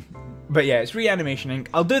 But yeah, it's Reanimation Inc.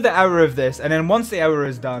 I'll do the hour of this, and then once the hour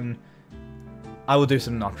is done, I will do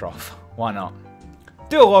some Notroff. Why not?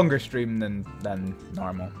 Do a longer stream than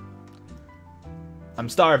normal. I'm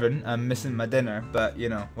starving, I'm missing my dinner, but you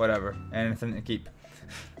know, whatever. Anything to keep.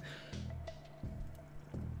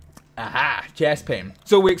 Aha! Chest pain.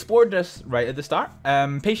 So we explored this right at the start.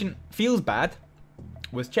 Patient feels bad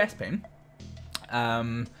with chest pain.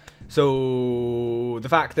 So the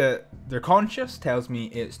fact that they're conscious tells me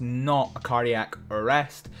it's not a cardiac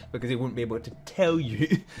arrest, because they wouldn't be able to tell you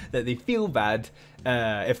that they feel bad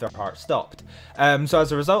if their heart stopped. So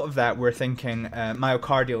as a result of that, we're thinking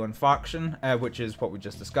myocardial infarction, which is what we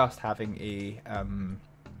just discussed, having a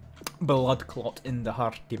blood clot in the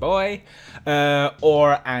hearty boy,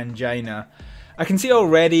 or angina. I can see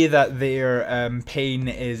already that their pain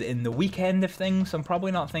is in the weak end of things, so I'm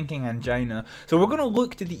probably not thinking angina. So we're going to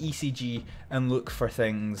look to the ECG and look for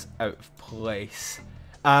things out of place.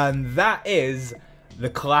 And that is the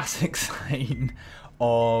classic sign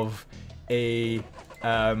of a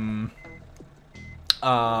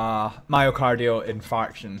myocardial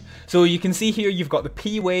infarction. So you can see here you've got the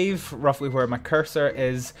P wave, roughly where my cursor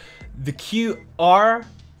is. The QR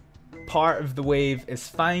part of the wave is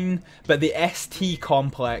fine, but the ST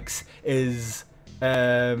complex is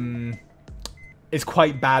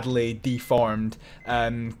quite badly deformed.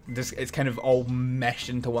 It's kind of all meshed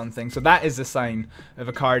into one thing. So that is a sign of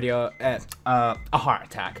a heart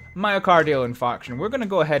attack, myocardial infarction. We're going to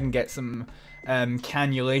go ahead and get some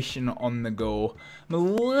cannulation on the go. I'm a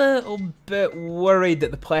little bit worried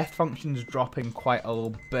that the pleth function is dropping quite a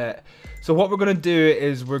little bit. So what we're going to do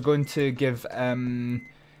is we're going to give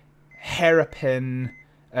Herapin,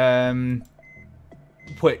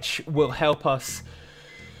 which will help us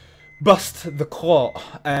bust the clot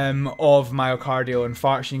of myocardial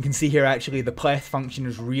infarction. You can see here actually the pleth function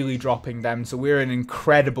is really dropping down, so we're an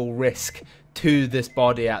incredible risk to this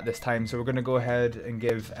body at this time. So we're going to go ahead and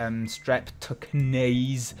give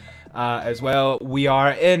streptokinase as well. We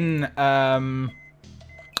are in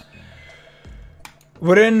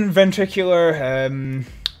ventricular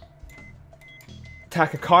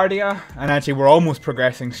tachycardia, and actually we're almost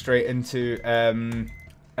progressing straight into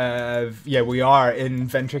yeah, we are in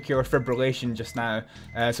ventricular fibrillation just now.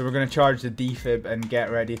 So we're going to charge the defib and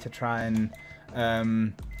get ready to try and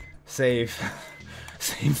save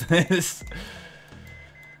save this.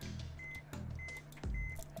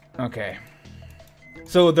 Okay.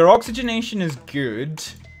 So their oxygenation is good.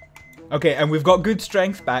 Okay, and we've got good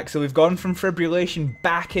strength back, so we've gone from fibrillation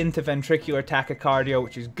back into ventricular tachycardia,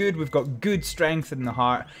 which is good. We've got good strength in the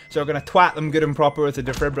heart, so we're going to twat them good and proper with a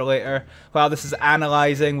defibrillator. While this is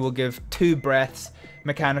analysing, we'll give 2 breaths,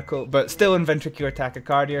 mechanical, but still in ventricular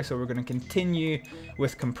tachycardia, so we're going to continue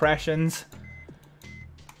with compressions.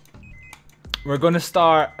 We're going to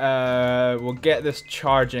start, we'll get this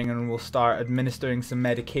charging and we'll start administering some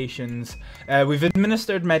medications. We've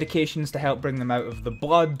administered medications to help bring them out of the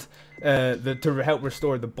blood, to help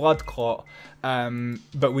restore the blood clot,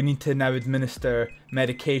 but we need to now administer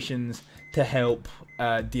medications to help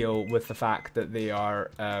deal with the fact that they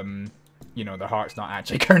are, you know, their heart's not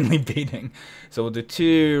actually currently beating. So we'll do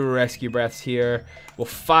 2 rescue breaths here. We'll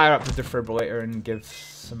fire up the defibrillator and give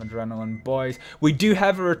some adrenaline, boys. We do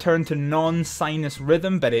have a return to non-sinus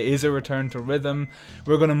rhythm, but it is a return to rhythm.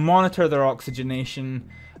 We're going to monitor their oxygenation,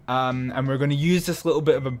 and we're going to use this little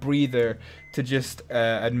bit of a breather to just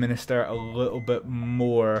administer a little bit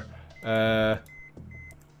more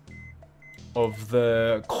of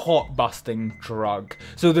the clot busting drug.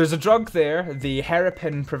 So there's a drug there. The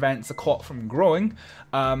hairpin prevents the clot from growing,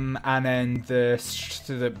 and then the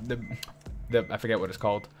I forget what it's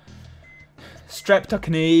called.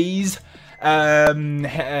 Streptokinase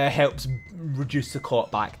helps reduce the clot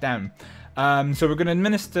back down. So we're going to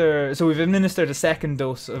administer. So we've administered a second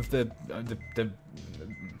dose of the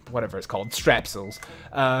whatever it's called, strepsils,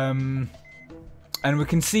 and we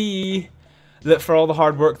can see that for all the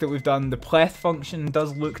hard work that we've done, the pleth function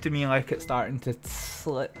does look to me like it's starting to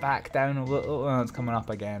slip back down a little. Oh, it's coming up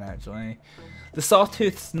again, actually. The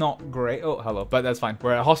sawtooth's not great. Oh, hello, but that's fine.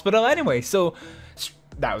 We're at a hospital anyway, so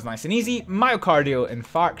that was nice and easy. Myocardial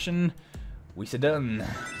infarction. We done.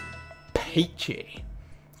 Peachy.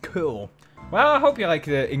 Cool. Well, I hope you like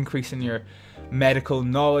the increase in your medical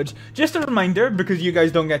knowledge. Just a reminder, because you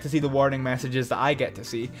guys don't get to see the warning messages that I get to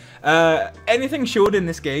see, anything showed in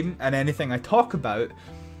this game and anything I talk about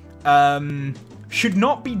should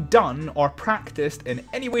not be done or practiced in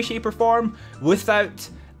any way, shape or form without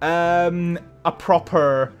a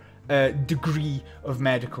proper degree of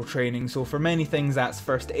medical training. So for many things that's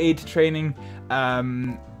first aid training,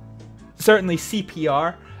 certainly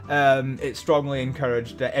CPR. It's strongly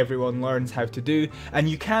encouraged that everyone learns how to do, and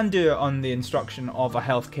you can do it on the instruction of a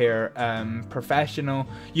healthcare professional.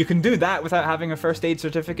 You can do that without having a first aid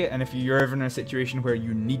certificate, and if you're ever in a situation where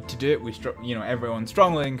you need to do it, everyone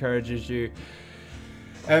strongly encourages you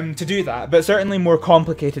to do that. But certainly more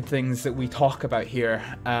complicated things that we talk about here,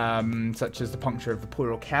 such as the puncture of the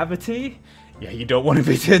pleural cavity. Yeah, you don't want to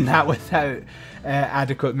be doing that without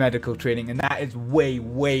adequate medical training, and that is way,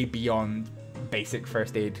 way beyond basic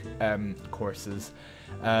first aid courses.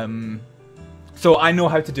 So I know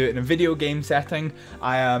how to do it in a video game setting.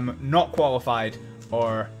 I am not qualified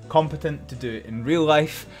or competent to do it in real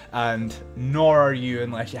life, and nor are you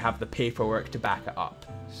unless you have the paperwork to back it up.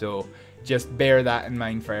 So just bear that in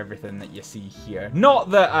mind for everything that you see here.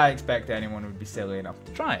 Not that I expect anyone would be silly enough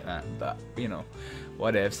to try that, but you know,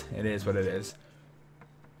 what ifs. It is what it is.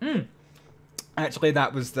 Actually,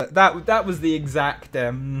 that was the exact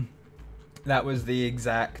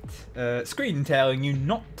screen telling you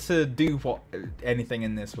not to do anything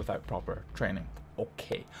in this without proper training.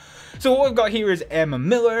 Okay, so what we've got here is Emma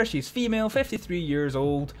Miller. She's female, 53 years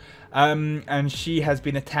old, and she has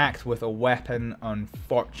been attacked with a weapon.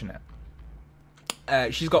 Unfortunate.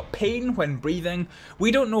 She's got pain when breathing.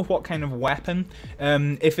 We don't know what kind of weapon.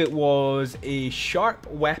 If it was a sharp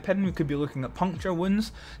weapon, we could be looking at puncture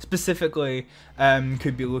wounds. Specifically,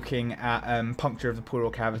 could be looking at puncture of the pleural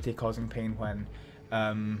cavity causing pain when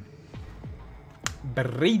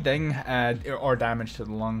breathing, or damage to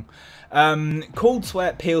the lung. Cold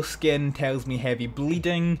sweat, pale skin tells me heavy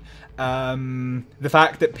bleeding. The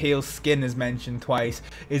fact that pale skin is mentioned twice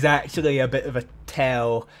is actually a bit of a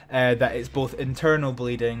tell that it's both internal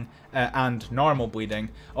bleeding and normal bleeding.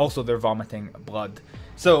 Also, they're vomiting blood.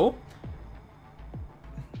 So,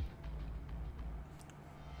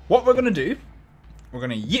 what we're going to do, we're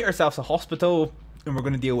going to yeet ourselves to hospital, and we're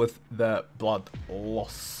going to deal with the blood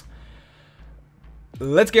loss.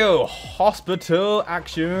 Let's go. Hospital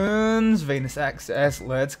actions. Venous access.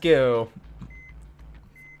 Let's go.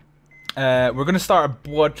 We're going to start a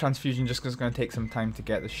blood transfusion just because it's going to take some time to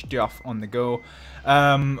get the stuff on the go.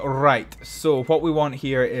 Right. So what we want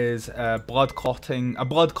here is a blood clotting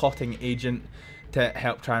agent to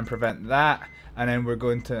help try and prevent that. And then we're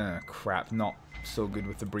going to... crap, not so good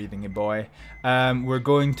with the breathing, boy. We're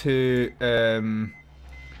going to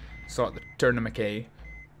sort the tourniquet.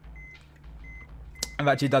 I've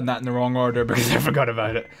actually done that in the wrong order because I forgot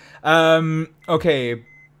about it. Okay.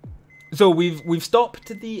 So we've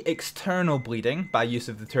stopped the external bleeding by use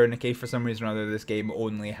of the tourniquet. For some reason or other, this game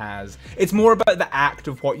only has... It's more about the act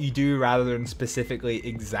of what you do rather than specifically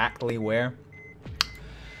exactly where.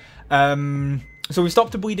 So we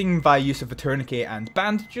stopped the bleeding by use of a tourniquet and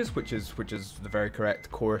bandages, which is the very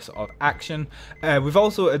correct course of action. We've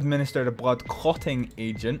also administered a blood clotting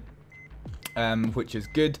agent, which is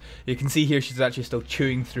good. You can see here she's actually still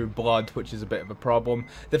chewing through blood, which is a bit of a problem.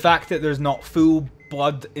 The fact that there's not full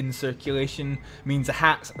blood in circulation means the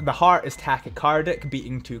heart is tachycardic,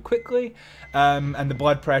 beating too quickly, and the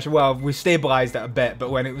blood pressure, well, we stabilized it a bit,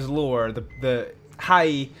 but when it was lower, the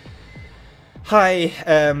high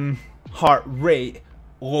heart rate,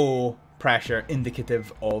 low pressure,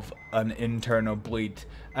 indicative of an internal bleed.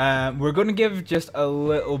 We're going to give just a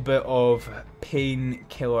little bit of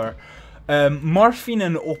painkiller. Morphine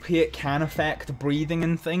and opiate can affect breathing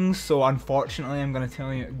and things, so unfortunately I'm going to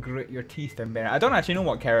tell you, grit your teeth and bear it. I don't actually know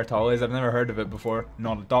what Keratol is, I've never heard of it before,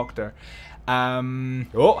 not a doctor.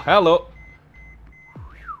 Oh, hello.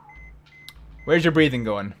 Where's your breathing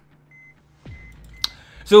going?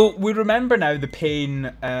 So we remember now the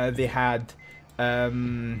pain they had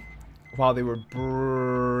while they were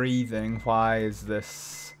breathing. Why is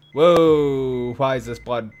this... Whoa! Why is this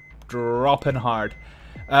blood dropping hard?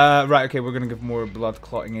 Right, okay, we're going to give more blood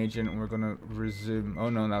clotting agent and we're going to resume. Oh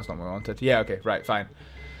no, that's not what I wanted. Yeah, okay, right, fine.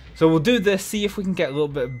 So we'll do this, see if we can get a little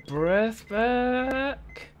bit of breath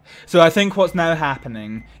back. So I think what's now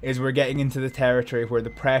happening is we're getting into the territory where the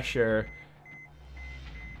pressure...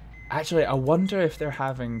 Actually, I wonder if they're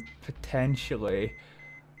having potentially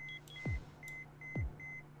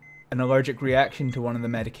an allergic reaction to one of the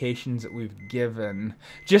medications that we've given.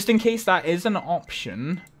 Just in case that is an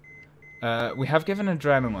option, we have given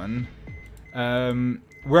adrenaline.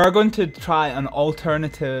 We're going to try an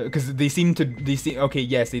alternative, because okay,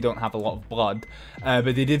 yes, they don't have a lot of blood,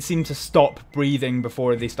 but they did seem to stop breathing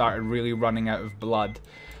before they started really running out of blood.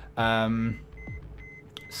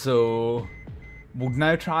 So... We'll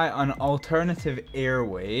now try an alternative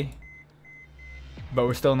airway, but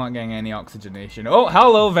we're still not getting any oxygenation. Oh,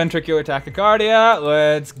 hello, ventricular tachycardia.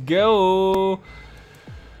 Let's go.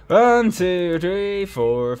 1, 2, 3,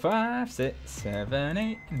 4, 5, 6, 7,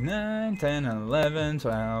 8, 9, 10, 11,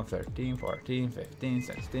 12, 13, 14, 15,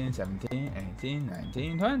 16, 17, 18,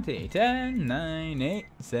 19, 20, 10, 9, 8,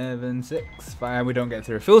 7, 6, 5. We don't get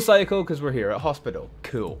through a full cycle because we're here at hospital.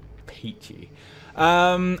 Cool. Peachy.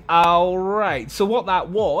 Alright, so what that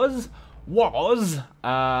was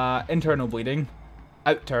internal bleeding,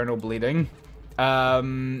 external bleeding.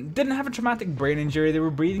 Didn't have a traumatic brain injury. They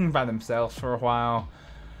were breathing by themselves for a while.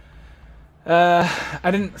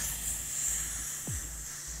 I think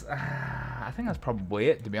that's probably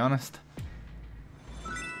it, to be honest.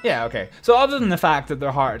 Yeah, okay. So other than the fact that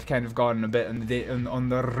their heart had kind of gone a bit on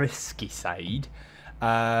the risky side,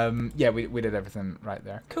 yeah, we did everything right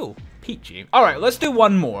there. Cool. Peachy. Alright, let's do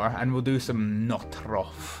one more, and we'll do some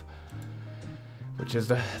Notroff, which is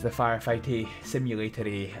the firefighty,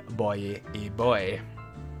 simulatory boy.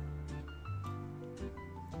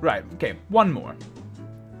 Right, okay, one more.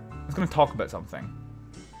 I was going to talk about something.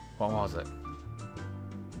 What was it?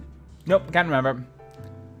 Nope, can't remember.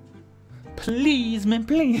 Please, man,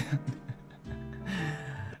 please.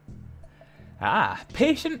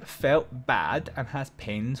 Patient felt bad and has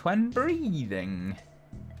pains when breathing.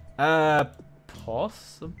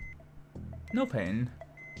 Possible? No pain.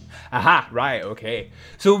 Aha, right, okay.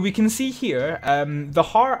 So we can see here, the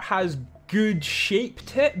heart has good shape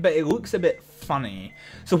to it, but it looks a bit funny.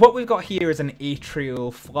 So what we've got here is an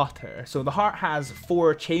atrial flutter. So the heart has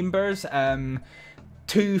 4 chambers,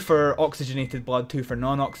 2 for oxygenated blood, 2 for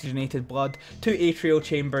non-oxygenated blood, 2 atrial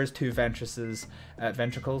chambers, 2 ventricles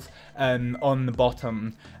on the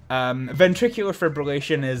bottom. Ventricular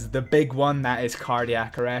fibrillation is the big one, that is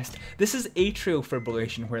cardiac arrest. This is atrial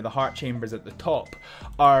fibrillation, where the heart chambers at the top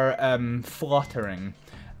are fluttering.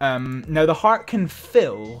 Now the heart can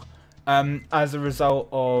fill as a result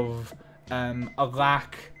of a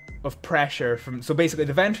lack of pressure from, so basically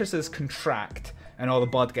the ventricles contract and all the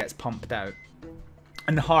blood gets pumped out,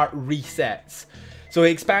 and the heart resets. So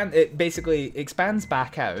it basically expands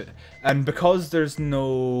back out, and because there's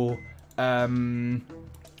no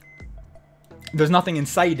there's nothing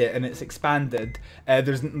inside it and it's expanded,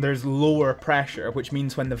 there's lower pressure, which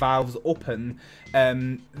means when the valves open,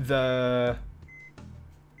 it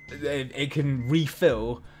can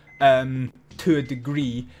refill to a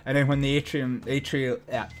degree, and then when the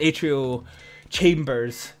atrial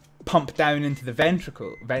chambers pump down into the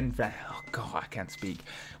ventricle, oh god, I can't speak.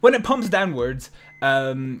 When it pumps downwards,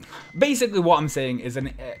 basically what I'm saying is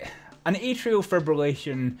an atrial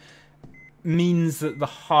fibrillation means that the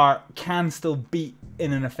heart can still beat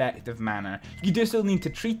in an effective manner. You do still need to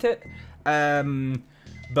treat it,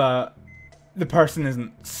 but the person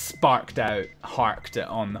isn't sparked out, harked it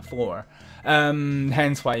on the floor.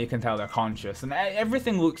 Hence why you can tell they're conscious. And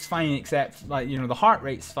everything looks fine except, like, you know, the heart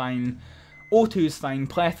rate's fine, O2's fine,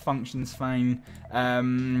 pleth function's fine,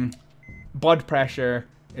 blood pressure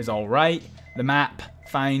is alright, the map,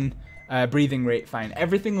 fine, breathing rate, fine.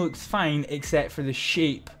 Everything looks fine except for the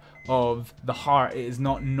shape of the heart. It is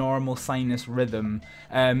not normal sinus rhythm.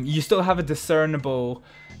 You still have a discernible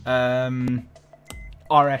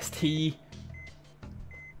RST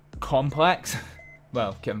complex.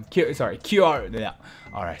 Well,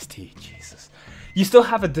 RST, Jesus. You still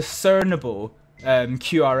have a discernible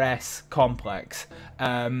QRS complex,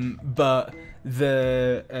 but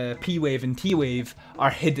the P wave and T wave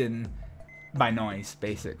are hidden by noise,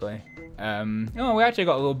 basically. Oh, we actually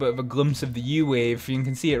got a little bit of a glimpse of the U wave. You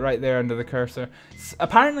can see it right there under the cursor. It's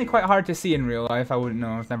apparently quite hard to see in real life. I wouldn't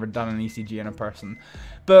know. I've never done an ECG in a person.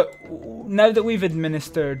 But now that we've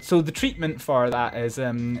administered, so the treatment for that is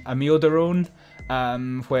amiodarone,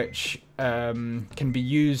 which can be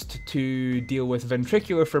used to deal with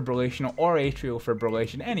ventricular fibrillation or atrial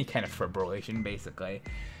fibrillation, any kind of fibrillation, basically.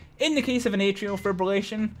 In the case of an atrial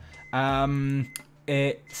fibrillation,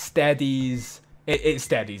 it steadies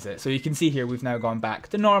it. So you can see here we've now gone back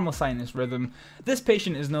to normal sinus rhythm. This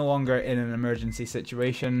patient is no longer in an emergency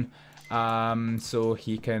situation, so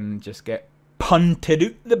he can just get punted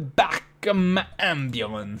out the back of my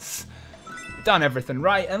ambulance. Done everything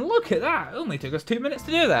right, and look at that. It only took us 2 minutes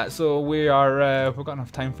to do that, so we've got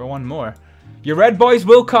enough time for one more. Your red boys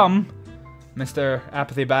will come, Mr.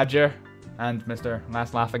 Apathy Badger and Mr.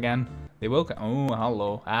 Last Laugh Again. They will come. Oh,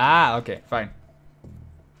 hello. Ah, okay, fine.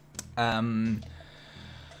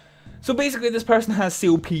 So basically this person has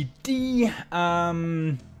COPD,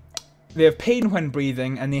 they have pain when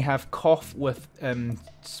breathing, and they have cough with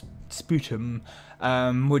sputum,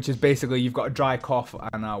 which is basically you've got a dry cough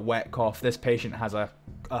and a wet cough. This patient has a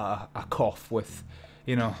cough with,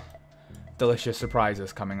 you know, delicious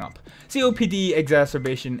surprises coming up. COPD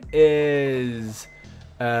exacerbation is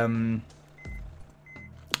an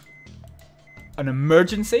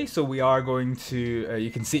emergency, so we are going to you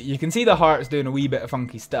can see the heart's doing a wee bit of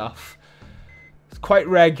funky stuff. It's quite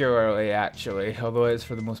regularly, actually, although it's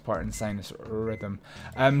for the most part in sinus rhythm.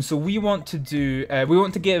 So we want to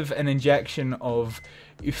give an injection of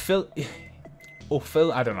I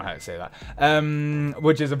don't know how to say that,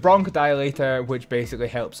 which is a bronchodilator, which basically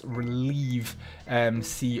helps relieve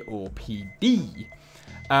COPD.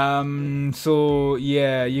 So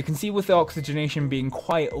yeah, you can see with the oxygenation being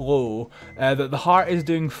quite low, that the heart is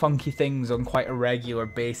doing funky things on quite a regular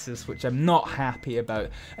basis, which I'm not happy about.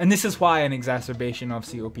 And this is why an exacerbation of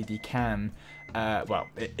COPD can, well,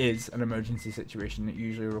 it is an emergency situation. It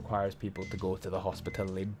usually requires people to go to the hospital.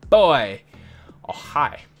 Boy! Oh,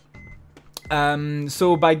 hi.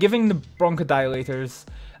 So by giving the bronchodilators,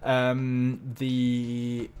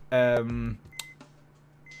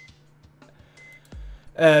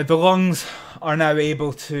 the lungs are now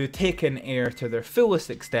able to take in air to their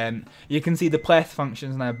fullest extent. You can see the pleth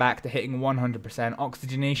function is now back to hitting 100%.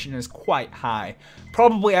 Oxygenation is quite high.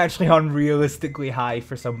 Probably actually unrealistically high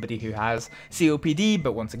for somebody who has COPD,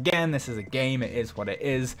 but once again, this is a game. It is what it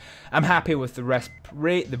is. I'm happy with the resp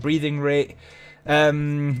rate, the breathing rate.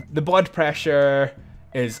 The blood pressure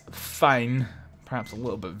is fine. Perhaps a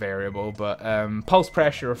little bit variable, but pulse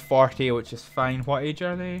pressure of 40, which is fine. What age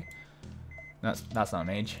are they? That's not an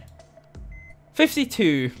age.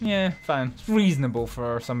 52, yeah, fine. It's reasonable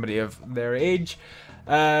for somebody of their age.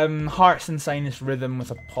 Hearts and sinus rhythm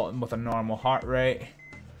with a normal heart rate.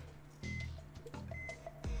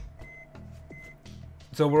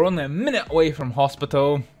 So we're only a minute away from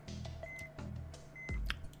hospital.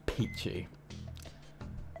 Peachy.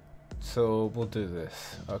 So we'll do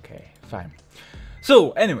this. Okay, fine.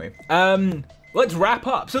 So anyway, let's wrap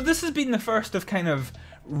up. So this has been the first of kind of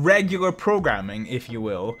regular programming, if you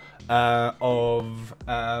will, of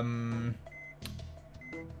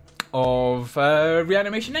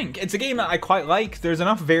Reanimation Inc. It's a game that I quite like. There's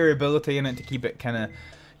enough variability in it to keep it kind of,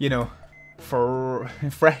 you know,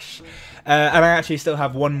 fresh. And I actually still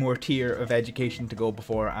have one more tier of education to go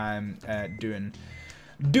before I'm doing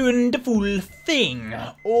the full thing.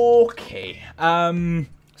 Okay.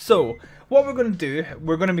 So what we're going to do,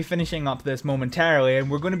 we're going to be finishing up this momentarily, and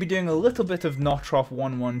we're going to be doing a little bit of Notroff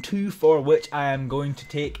 112, for which I am going to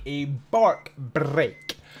take a bark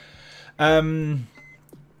break. And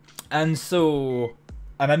I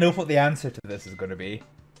know what the answer to this is going to be.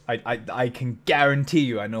 I can guarantee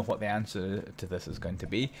you I know what the answer to this is going to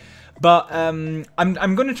be. But I'm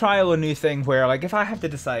going to trial a new thing where, like, if I have to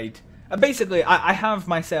decide, basically I have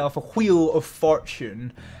myself a wheel of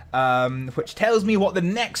fortune, which tells me what the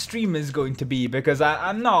next stream is going to be, because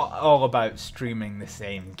I'm not all about streaming the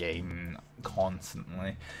same game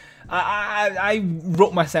constantly. I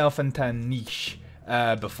wrote myself into a niche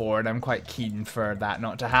before, and I'm quite keen for that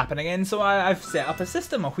not to happen again, so I've set up a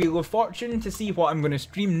system, a Wheel of Fortune, to see what I'm going to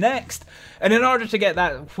stream next. And in order to get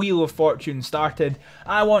that Wheel of Fortune started,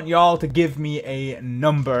 I want y'all to give me a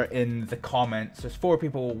number in the comments. There's 4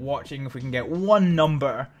 people watching. If we can get 1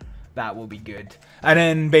 number, that will be good. And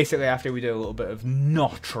then basically after we do a little bit of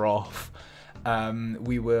Notroff,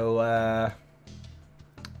 we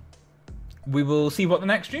will see what the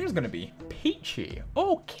next stream is going to be. Peachy.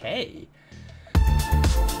 Okay.